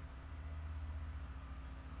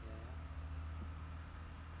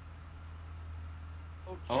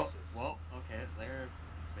 Oh, Jesus. Well, okay, they're in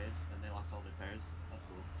space, and they lost all their tires. That's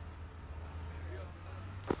cool.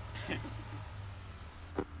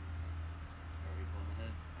 Are we pulling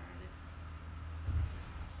ahead? Alrighty.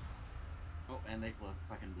 Oh, and they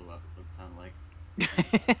fucking blew up, it sounded like.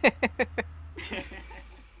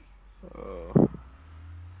 Oh.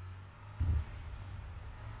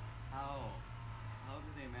 How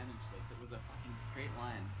did they manage this? It was a fucking straight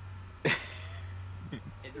line.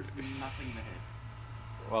 There's nothing to hit.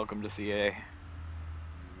 Welcome to CA. I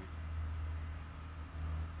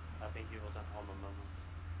think it was an ArmA moment.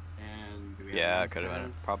 And do we Yeah, have it could have been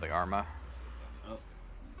monsters? probably ArmA. Oh,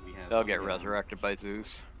 we have They'll get resurrected by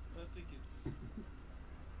Zeus. I think it's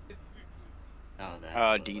Oh, that's Oh,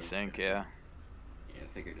 what it was. desync, yeah. Yeah, I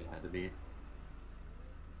figured it had to be.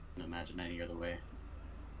 Couldn't imagine any other way.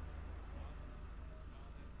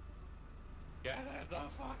 Get in the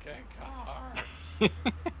fucking car!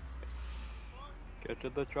 Get to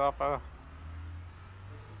the chopper.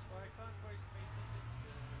 This is why I can't waste space in this.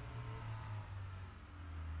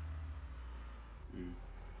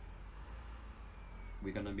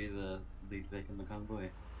 We gonna be the lead pick in the convoy?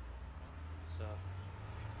 So.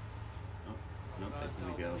 Oh, nope, that's no,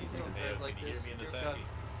 we go. please don't Hey, like can you this. hear me in the You're tanky?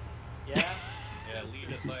 Yeah? Yeah, lead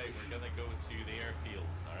aside, we're gonna go to the airfield,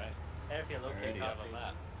 alright? Airfield, okay, Alrighty, have copy. a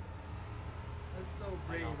map. That's so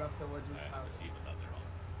brave after what just Alright, let's see happened. what they're on.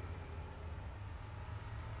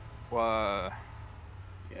 What?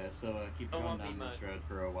 Yeah, so keep Don't going want me down this mad. road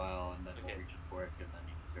for a while, and then Okay. we'll reach a fork, and then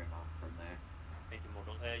you can turn off from there. Thank you,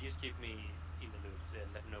 Mortal. Just keep me in the loop.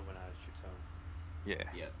 Let me know when I should turn. Yeah.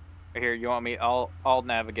 Yep. Here, you want me? I'll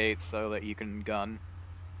navigate so that you can gun.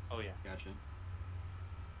 Oh yeah. Gotcha.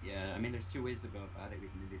 Yeah, I mean, there's two ways to go about it. We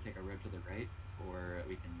can either take a road to the right, or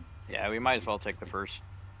we can take Yeah, a we might as straight- well take the first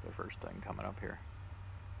thing coming up here.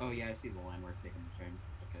 Oh yeah, I see the line we're taking the turn.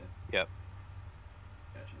 Okay. Yep.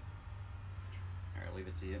 Gotcha. Alright, leave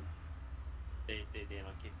it to you. They're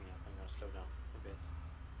not keeping up. I'm gonna slow down a bit.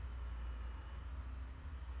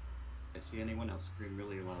 I see anyone else scream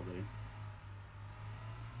really loudly.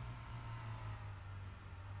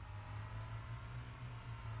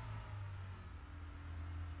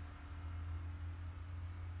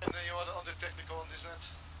 And then you are on the technical on this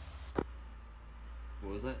net.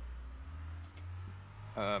 What was that?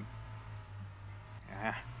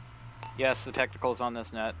 Yeah. Yes, the technical's on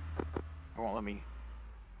this net. It won't let me.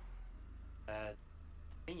 I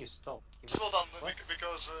think you stopped. Slow down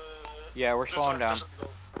because Yeah, we're the slowing truck down. doesn't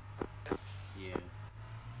go. Yeah.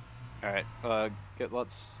 All right.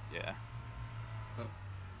 Let's. Yeah. Oh,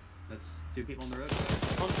 that's two people on the road.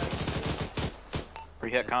 We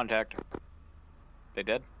hit contact. They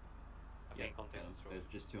did. Yeah, there's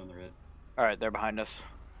just two on the road. All right, they're behind us.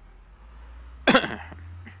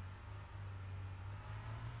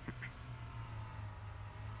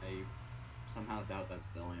 I somehow doubt that's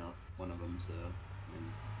the only one of them, so I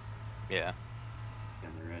mean, Yeah.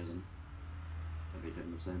 on the horizon. I'll be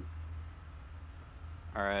doing the same.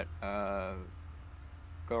 All right.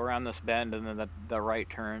 Go around this bend, and then the right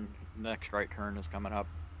turn. Next right turn is coming up.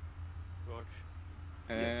 Roach.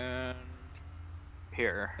 And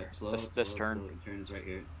here. Yep, slow, this slow, turn. slow. The turn is right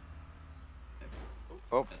here.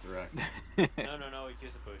 Oh. That's a rock. No, it's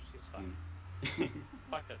just a bush. It's fine.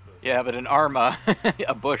 Fuck that bush. Yeah, but in ArmA,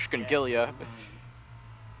 a bush can kill you. Yeah, that's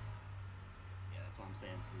what I'm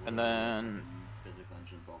saying. It's And literally then- fucking physics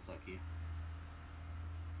engine's all fucky.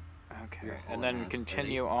 Okay, You're and all then mass,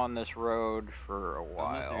 continue ready? on this road for a I don't know if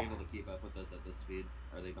while. they're able to keep up with us at this speed.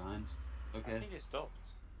 Are they behind? I Okay. think they stopped.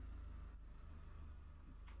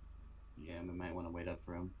 Yeah, we might want to wait up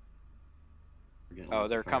for them. Oh,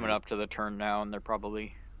 they're coming up to the turn now, and they're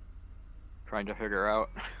probably trying to figure out.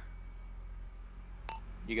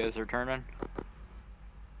 You guys are turning?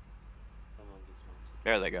 Someone gets mounted.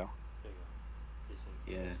 There they go. There you go. Decent.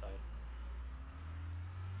 Yeah. Side.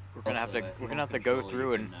 We're gonna have Also, to if you we're gonna hold have to go control, through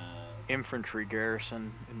you an can, infantry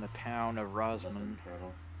garrison in the town of listen Rosman.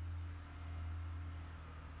 throttle.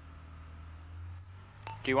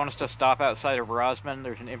 Do you want us to stop outside of Rosman?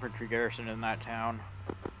 There's an infantry garrison in that town.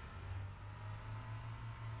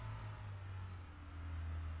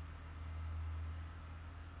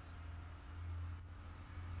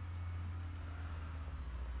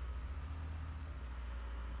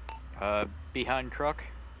 Behind truck.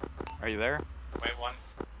 Are you there? Wait one.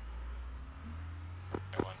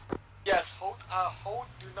 Wait one. Yes, hold,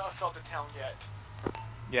 do not stop the town yet.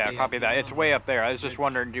 Yeah, copy that. It's way up there. I was just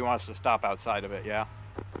wondering, do you want us to stop outside of it, yeah?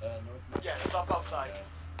 Yeah, stop outside.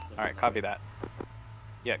 Alright, copy that.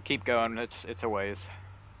 Yeah, keep going. It's a ways.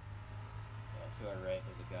 Yeah, to our right,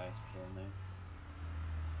 there's a guy chilling there.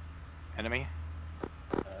 Enemy?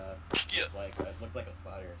 Looks like a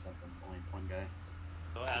spotter or something. Only one guy.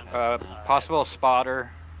 Possible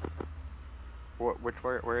spotter.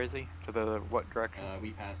 Where is he? To the what direction?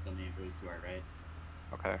 We passed him. He goes to our right.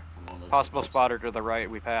 Okay. Possible spotter to the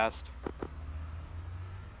right. We passed.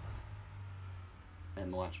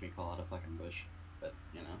 And watch me call out a fucking bush, but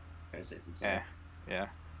you know, very safe and sorry. Yeah.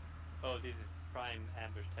 Oh, this is prime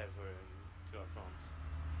ambush territory to our front.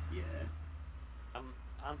 Yeah.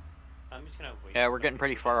 I'm just gonna wait. Yeah, we're getting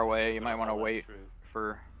pretty far away. You might want to wait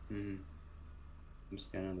for. I'm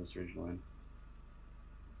just going on this ridge line.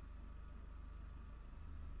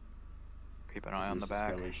 Keep an eye on the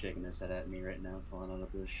back. He's probably shaking his head at me right now, calling out a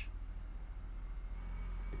bush.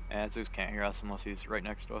 Yeah, Zeus can't hear us unless he's right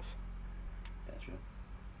next to us. Gotcha.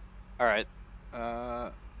 Alright.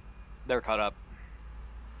 They're caught up.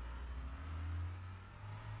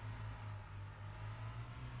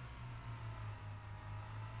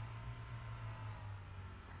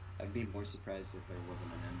 I'd be more surprised if there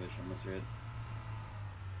wasn't an ambush on this road.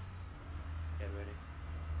 Get ready.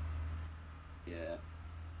 Yeah.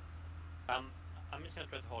 I'm just gonna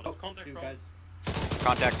try to hold it. Contact front. Guys.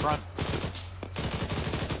 Contact front.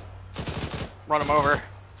 Run him over.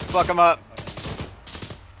 Fuck him up.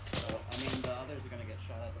 So, I mean, the others are gonna get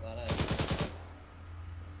shot at without us.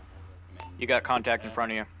 You got contact in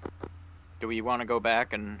front of you. Do we want to go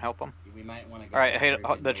back and help them? We might want to go. Alright, hey,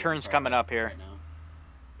 the turn's coming up here. Right now.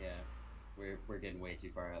 Yeah, we're getting way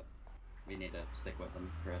too far up. We need to stick with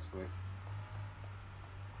them for escort.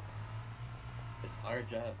 It's our job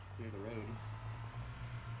to clear the road.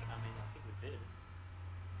 I mean, I think we did.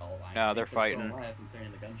 Oh, No, they're fighting. Still alive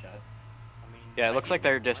concerning the gunshots. I mean, Yeah, it looks like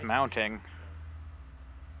they're dismounting.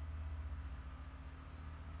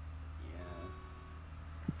 Yeah.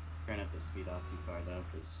 Trying not to speed off too far though,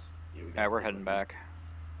 because Yeah, we're heading back.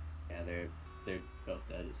 Yeah, they're both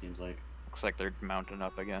dead. It seems like. Looks like they're mounting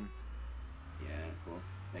up again. Yeah, cool.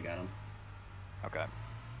 They got him. Okay.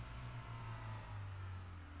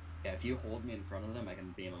 Yeah, if you hold me in front of them, I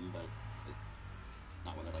can beam them, but it's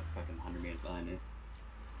not when they're like fucking 100 meters behind me.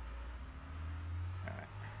 Alright.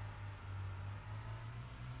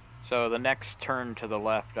 So the next turn to the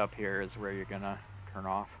left up here is where you're gonna turn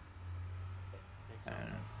off. And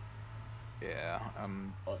yeah,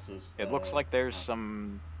 it looks like there's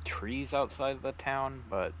some trees outside of the town,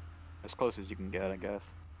 but as close as you can get, I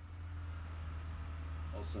guess.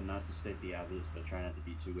 Also, not to state the obvious, but try not to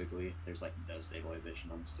be too wiggly. There's like no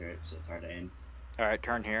stabilization on the turret, so it's hard to aim. Alright,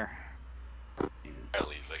 turn here.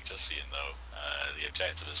 Early, like, just so you know, the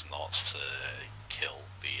objective is not to kill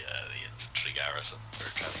the infantry garrison. We're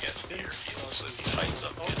trying to get to the airfield, so if you fight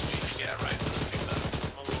them, we can get around and do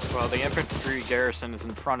that. Well, the infantry garrison is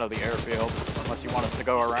in front of the airfield, unless you want us to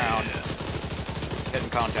go around. Get in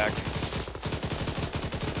contact.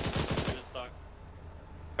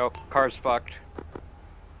 Oh, car's fucked.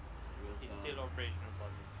 It's still operational, but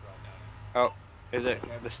it's right now. Oh, is it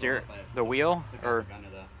the the wheel, or?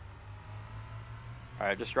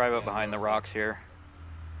 Alright, just drive up behind the rocks here.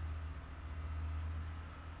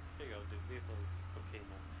 There you go, the vehicle is okay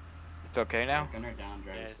now. It's okay now? Gunner down,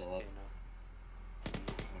 driver Yeah, still up. Okay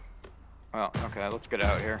now. Well, okay, let's get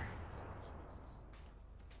out here.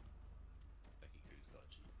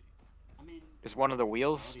 Is one of the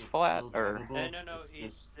wheels flat, or? No,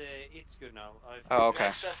 it's good now. Oh,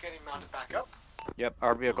 okay. Just getting mounted back up. Yep,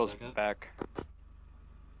 our vehicle's back.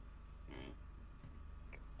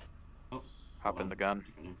 Oh, hop in the gun.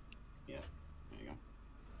 Yeah, there you go.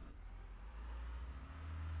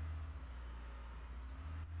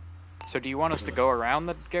 So do you want us to go around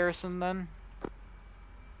the garrison then?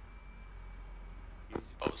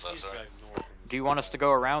 What was that, sorry? Do you want us to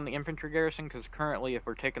go around the infantry garrison? Because currently, if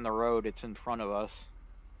we're taking the road, it's in front of us.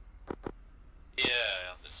 Yeah,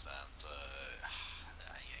 I understand.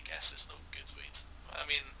 I guess there's no good way to... I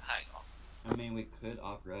mean, hang on. I mean, we could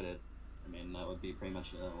off-road it. I mean, that would be pretty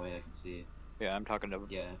much the way I can see. Yeah, I'm talking to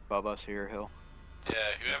above us here, Hill. Yeah,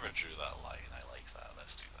 whoever drew that line, I like that.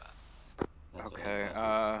 Let's do that. Okay,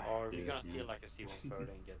 Or we're gonna steal like a C-130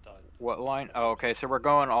 and get done. what line? Oh, okay, so we're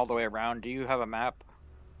going all the way around. Do you have a map,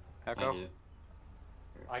 Echo? I do.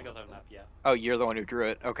 I got a map, yeah. Oh, you're the one who drew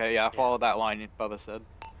it. Okay, yeah, follow that line Bubba said.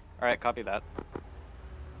 Alright, copy that.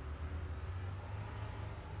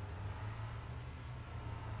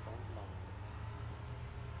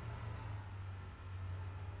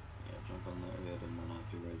 Yeah, jump on the red and run off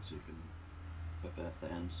your road so you can put back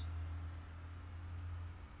the ends.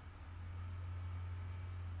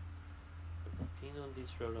 Continue on this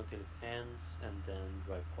road until it ends, and then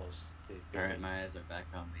drive past the... Alright, my eyes are back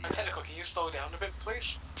on the... Technical, can you slow down a bit,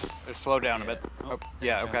 please? Slow down a bit. Oh,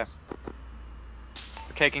 yeah, okay.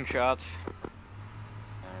 We're taking shots.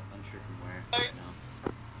 Unsure from where right now.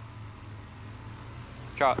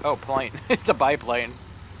 Shot. Oh, plane. It's a biplane.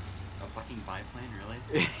 A fucking biplane, really?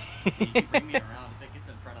 You can bring me around. If it gets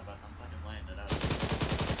in front of us, I'm fucking landing it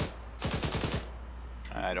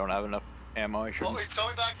out. I don't have enough ammo. I shouldn't. Oh, it's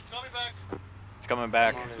coming back, it's coming back! It's coming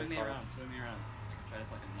back. Swing me around, swing me around. I can try to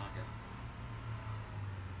fucking knock it.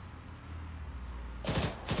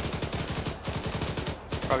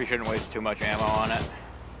 Probably shouldn't waste too much ammo on it.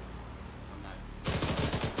 I'm not...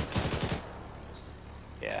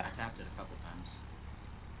 Yeah. I tapped it a couple times.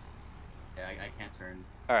 Yeah, I can't turn.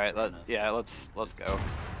 Alright, let's go.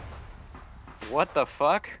 What the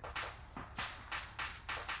fuck?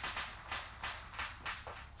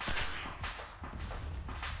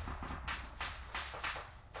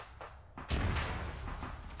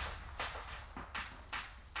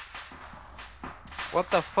 What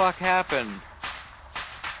the fuck happened?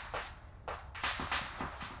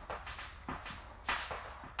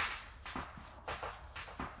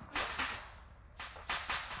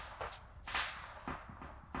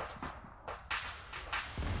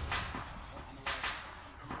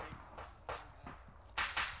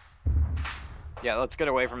 Yeah, let's get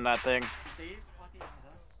away from that thing.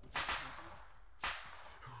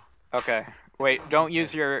 Okay. Wait, don't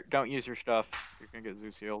use your stuff. You're gonna get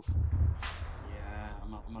zoo seals. Yeah,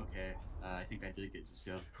 I'm okay. I think I did get to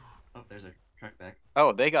seal. Oh, there's a truck back.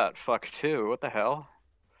 Oh, they got fucked too. What the hell?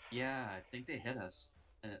 Yeah, I think they hit us,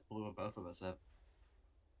 and it blew both of us up.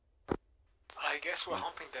 I guess we're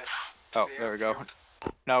humping this. Oh, there we go.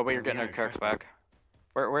 No, but you're getting our trucks back.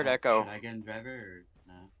 Where'd Echo? Should I get in driver or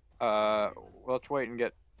no? Let's wait and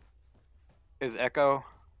get. Is Echo?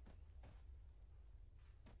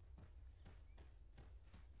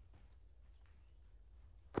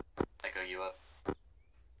 Echo you up. I'm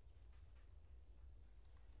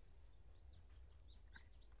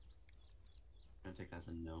gonna take that as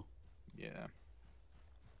a no. Yeah.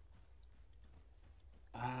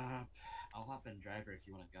 I'll hop in driver if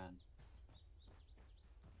you want a gun.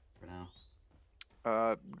 For now.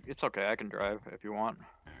 It's okay. I can drive if you want.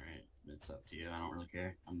 Alright, it's up to you. I don't really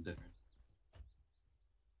care. I'm different.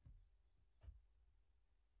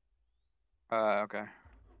 Okay.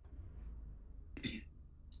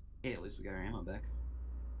 Hey, at least we got our ammo back.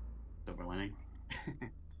 Silver lining.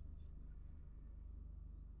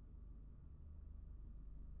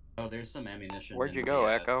 Oh, there's some ammunition. Where'd you go,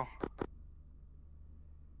 Echo?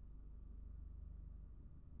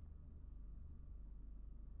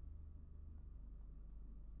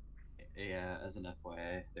 Yeah, as an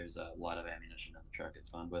FYI, there's a lot of ammunition in the truck it's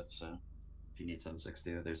found with, so if you need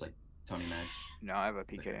 7.62, there's like Tony Mags. No, I have a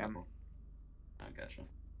PKM. Oh, gotcha.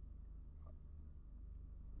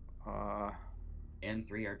 And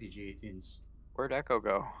 3 RPG-18s. Where'd Echo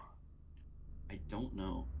go? I don't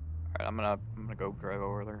know. Alright, I'm gonna go drive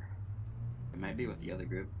over there. It might be with the other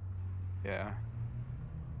group. Yeah.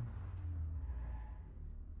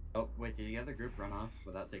 Oh, wait, did the other group run off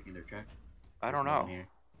without taking their truck? I don't know.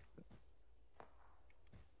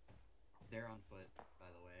 They're on foot, by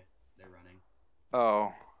the way. They're running.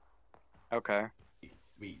 Oh. Okay.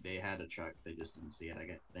 They had a truck, they just didn't see it,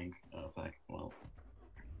 I think. Oh, fuck. Well.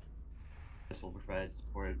 This will provide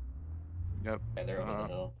support. Yep. Yeah, they're over the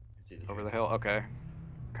hill. Over the hill, okay.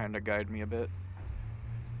 Kinda guide me a bit.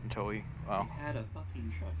 Until we, well. We had a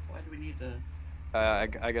fucking truck. Why do we need to...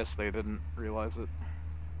 I guess they didn't realize it.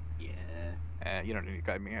 Yeah. You don't need to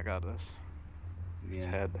guide me, I got this. Just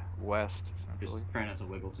Yeah. head west, essentially. Just try not to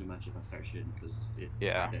wiggle too much if I start shooting, because it's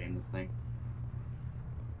Yeah. hard to aim this thing.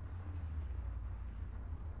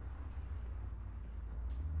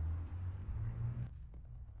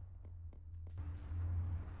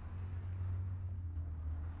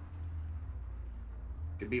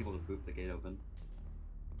 Should be able to boop the gate open.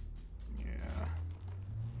 Yeah.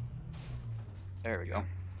 There we go.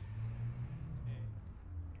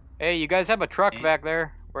 Hey, you guys have a truck back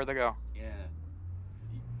there? Where'd they go? Yeah.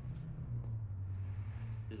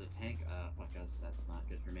 There's a tank. Fuck us. That's not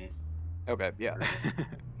good for me. Okay, yeah.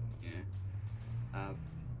 Yeah.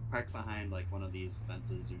 Park behind like one of these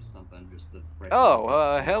fences or something, just the. Right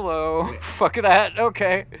Oh, hello. Wait. Fuck that.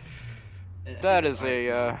 Okay. I That think is it's a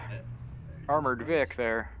ours, armored Vic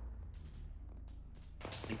there. I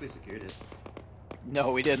think we secured it.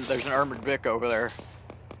 No, we didn't. There's an armored Vic over there.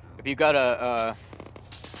 If you got a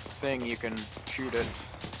thing, you can shoot it.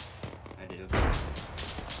 I do.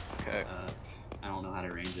 Okay. I don't know how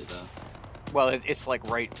to range it though. Well, it's like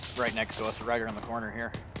right next to us, right around the corner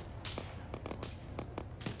here.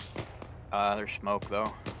 There's smoke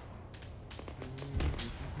though.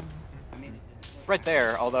 I mean, right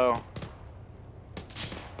there, although.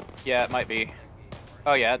 Yeah, it might be.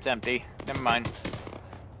 Oh yeah, it's empty. Never mind.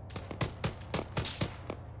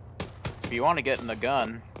 If you want to get in the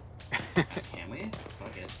gun. Can we?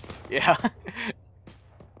 Fuck it. Yeah.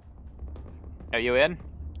 Are you in?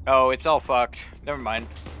 Oh, it's all fucked. Never mind.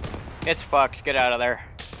 It's fucked. Get out of there.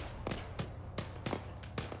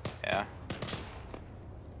 Yeah.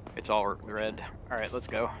 It's all red. Alright, let's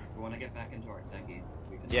go. We want to get back into our techie.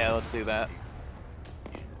 Yeah, let's do that.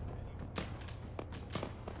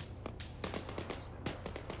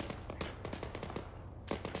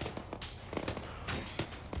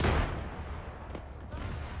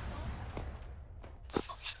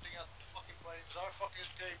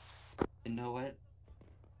 You know what?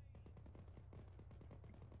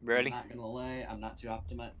 Ready? I'm not gonna lie, I'm not too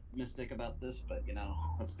optimistic about this, but you know,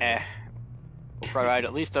 let's do it. We'll provide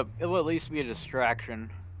at least it will at least be a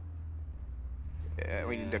distraction. Yeah,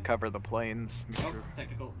 we need to cover the planes.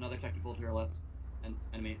 Technical, another technical to our left.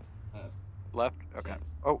 Enemy. Left? Okay.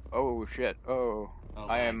 Oh shit. Oh.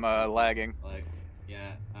 I am lag. lagging. Like,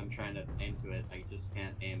 yeah, I'm trying to aim to it. I just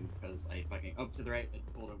can't aim because I fucking. Oh, to the right. It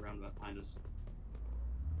pulled around behind us.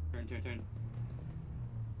 Turn.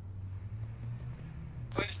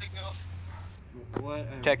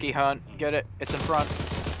 What? Techie hunt. Get it. It's in front.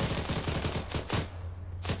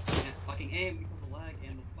 I can't fucking aim because of lag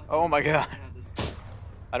and the fucking. Oh my god.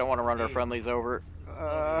 I don't want to run our friendlies over.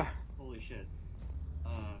 Holy shit.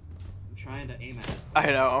 I'm trying to aim at it. I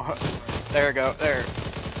know. There we go. There.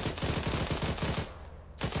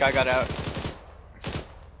 Guy got out.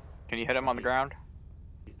 Can you hit him on the ground?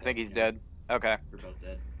 I think he's dead. Okay. We're both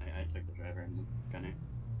dead. I took the driver and the gunner.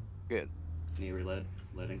 Good. Knee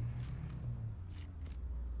loading.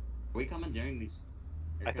 Are we coming during these?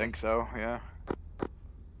 I think so, yeah.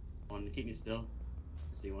 One, keep me still.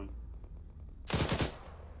 I see one.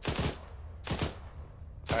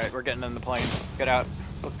 Alright, we're getting in the plane. Get out.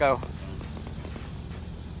 Let's go.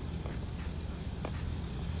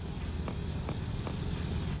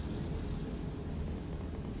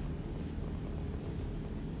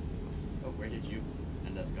 Oh, where did you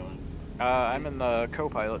end up going? I'm in the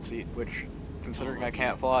co-pilot seat, which, considering I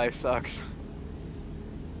can't fly, sucks.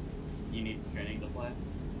 You need training to fly?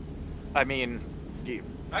 I mean,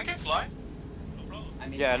 I can fly. No problem. I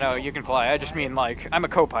mean, yeah, no, you can fly. I just mean, like, I'm a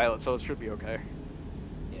co-pilot, so it should be okay.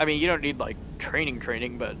 I mean, you don't need, like, training,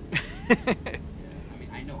 but... Yeah, I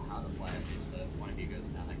mean, I know how to fly. Just one of you goes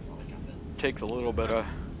down, I can probably jump in. Takes a little bit of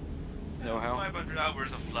know-how. 500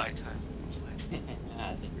 hours of flight time.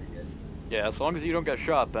 I think we're good. Yeah, as long as you don't get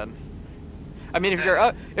shot, then. I mean,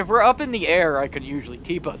 if we're up in the air, I could usually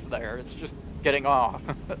keep us there. It's just getting off,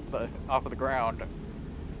 off of the ground.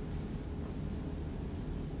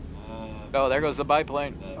 Oh, there goes the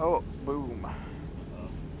biplane. Oh, boom.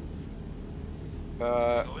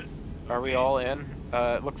 Are we all in?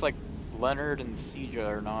 It looks like Leonard and Sieja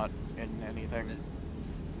are not in anything. It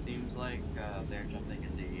seems like they're jumping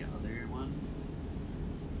in the other one.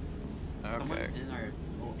 Okay. Someone's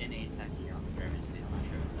in a techie on the German seat. I'm not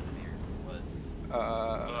sure if it's an enemy or what.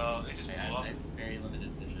 Well, it just I have very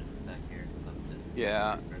limited vision back here.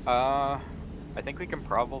 Yeah. I think we can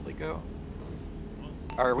probably go.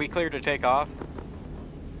 Are we clear to take off?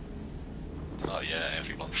 Oh yeah,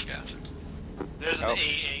 everyone's scattered. There's an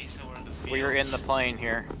AA somewhere in the field. We are in the plane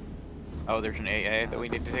here. Oh, there's an AA that we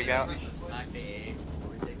need to take out? Smack the AA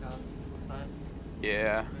before we take off.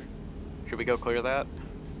 Yeah. Should we go clear that?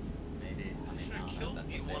 Maybe. I mean, Should kill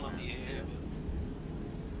me one on the AA.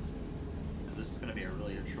 This is going to be a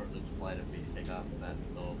really short-lived flight if we take off with that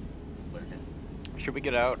still lurking. Should we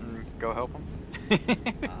get out and go help him?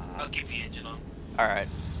 I'll keep the engine on. Alright.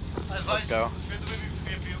 Let's go.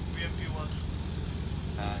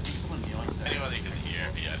 Anybody can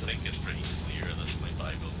hear me, I think it's pretty clear at this point,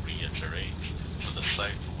 I will reiterate. To the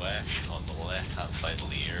southwest, on the left-hand side of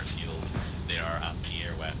the airfield, there are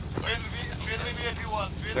anti-air weapons.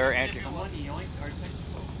 They're anti- I saw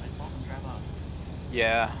them drive off.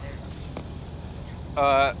 Yeah.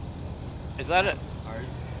 Is that it? Ours?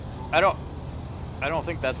 I don't... I don't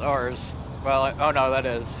think that's ours. Well, oh no, that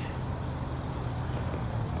is.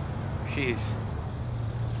 Jeez.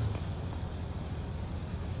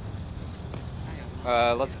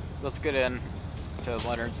 Let's get in to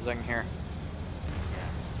Leonard's thing here.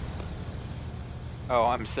 Oh,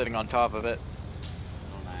 I'm sitting on top of it.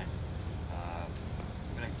 Oh my.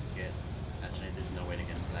 I'm gonna get. Actually, there's no way to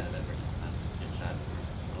get inside of it. We're just not getting shot.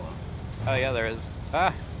 Oh yeah, there is.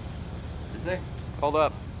 Ah. Is there? Hold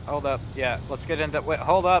up. Hold up. Yeah, let's get into. Wait,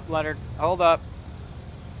 hold up, Leonard. Hold up.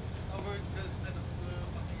 Oh, we're inside of the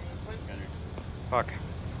fucking Gunner. Fuck.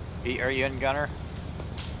 Are you in Gunner?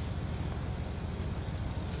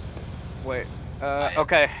 Wait.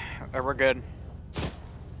 Okay. We're good.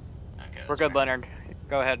 Okay, We're good, Leonard.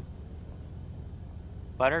 Go ahead.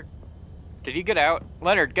 Leonard? Did you get out?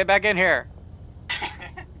 Leonard, get back in here.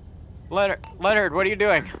 Leonard, what are you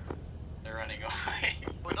doing? They're running away.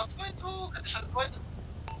 We're not going to. At some point.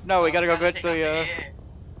 No, we gotta go get the, There's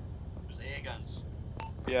AA guns.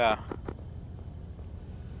 Yeah.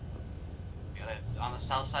 On the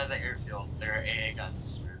south side of the airfield, there are AA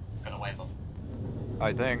guns. We're gonna wipe them.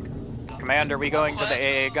 I think. Commander, are we going to the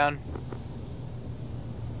AA gun?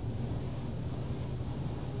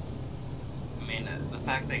 I mean, the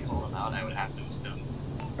fact they called them out, I would have to assume.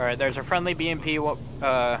 Alright, there's a friendly BMP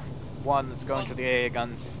one that's going to the AA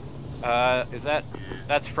guns. Is that...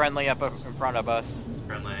 That's friendly up in front of us.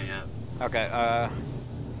 Friendly, yeah. Okay,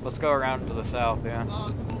 let's go around to the south, yeah.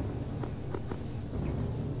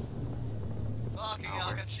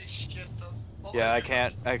 Yeah,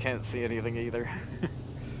 I can't see anything either.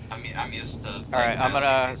 I'm used to. Alright, I'm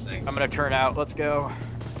gonna turn out. Let's go.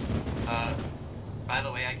 By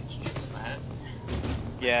the way, I can shoot in the head.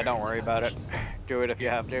 Yeah, don't worry about it. Do it if you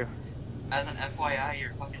have to. As an FYI,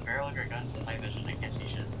 your fucking barrel of your gun's in my vision. I can't see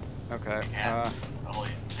shit. Okay. Oh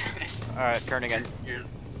yeah. Alright, turning in.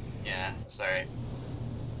 Yeah, sorry.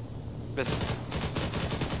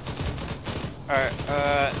 Alright,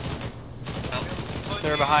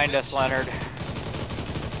 they're behind us, Leonard.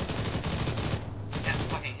 Can't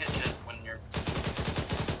fucking hit shit when you're.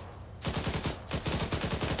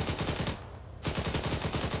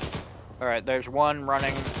 Alright, there's one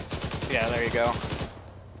running. Yeah, there you go.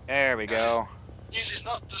 There we go. This is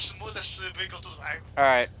not the smoothest vehicle to drive.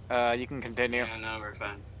 Alright, you can continue. Yeah, no, we're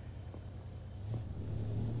fine.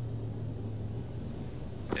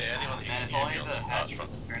 Man, if only the hatch from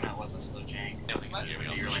the turnout wasn't so jank. It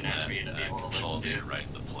would be really nice for you to be able to lift it.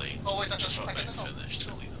 Oh wait, I can know.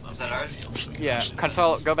 Is that ours? Yeah,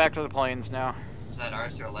 consult. Go back to the planes now. Is that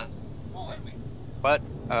ours or left? Oh, wait. What?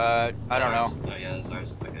 I don't know. Oh yeah, that's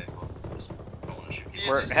ours. Okay, cool. Just don't want to shoot people.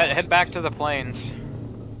 We're head back to the planes.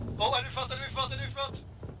 Oh, enemy front, enemy front, enemy front!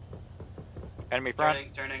 Enemy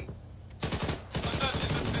front. Turning.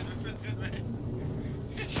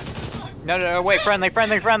 No, wait, friendly.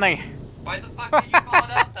 Why the fuck did you call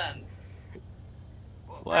it out then?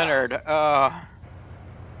 Leonard,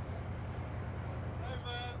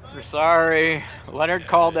 we're sorry. Leonard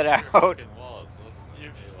called it out.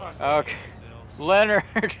 Okay. Leonard.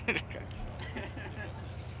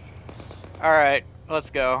 Alright,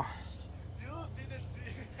 let's go.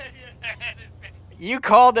 You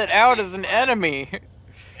called it out as an enemy.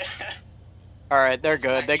 Alright, they're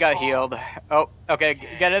good. They got healed. Oh, okay,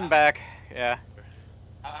 get in back. Yeah.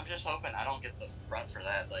 I'm just hoping I don't get the front for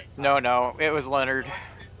that. Like. No, it was Leonard.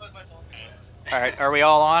 Alright, are we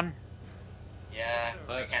all on? Yeah,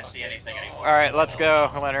 I can't see anything anymore. Alright, let's go,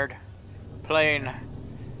 Leonard. Plane.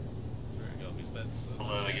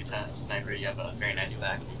 Hello, you sniper, you have a very nice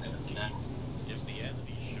back. If the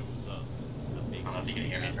enemy shows up, I don't know if you can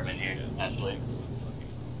hear me from in here, actually.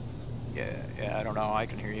 Yeah, I don't know. I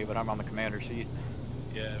can hear you, but I'm on the commander seat.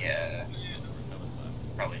 Yeah.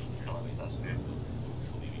 Probably coming with us, dude.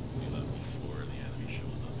 Hopefully we can do that before the enemy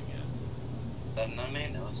shows up again. No,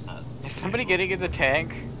 man, no, it's not. Is somebody getting in the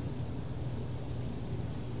tank?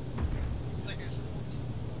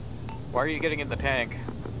 Why are you getting in the tank?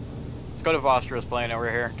 Let's go to Vostra's plane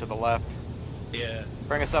over here to the left. Yeah.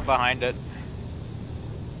 Bring us up behind it.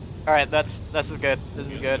 Alright, this is good. This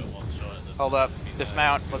is good. Hold up.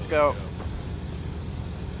 Dismount. Let's go.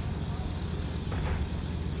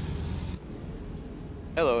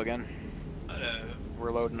 Hello again. Hello.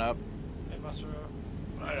 We're loading up. Hey, Master.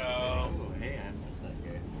 Hello. Oh, hey, I'm that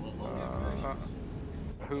guy.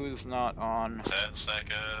 Who's not on? 10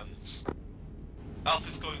 seconds.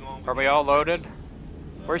 Alpha's going on. Are we all loaded?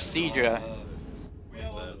 Where's Siege? We are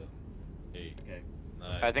loaded. 8, Okay.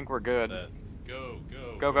 9, I think we're good. 7, go.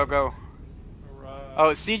 Go.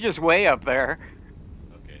 Oh, Siege is way up there.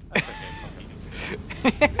 Okay, that's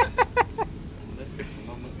okay. This is the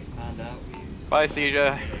moment we found out we... Bye, Siege.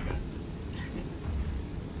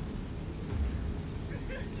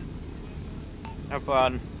 jump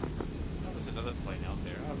on. Oh, there's another plane out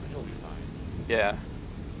there. Oh, he'll be fine. Yeah.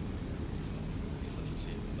 He's such a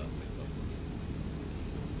shit with that thing,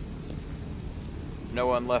 though. No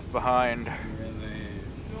one left behind. No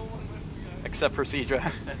one left behind. Except for Siege.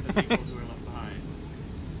 Except the people who were left behind.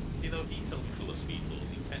 You know, he's totally full of speed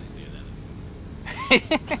tools. He's technically an enemy.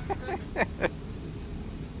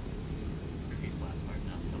 Repeat last part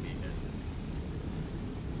now. Tell me again.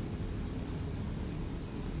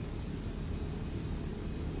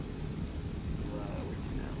 Where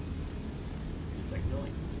to now? Just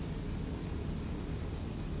exiling.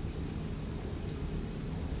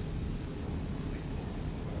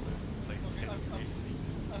 It's like 10 degrees seats.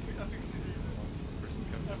 I think this is even. Person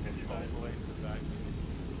comes up and all the way to the back.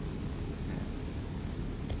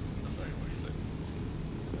 Sorry, what are you saying?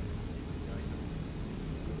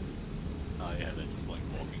 Oh yeah, they're just like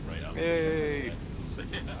walking right out. Yay!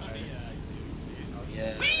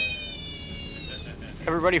 Yeah.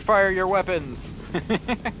 Everybody fire your weapons!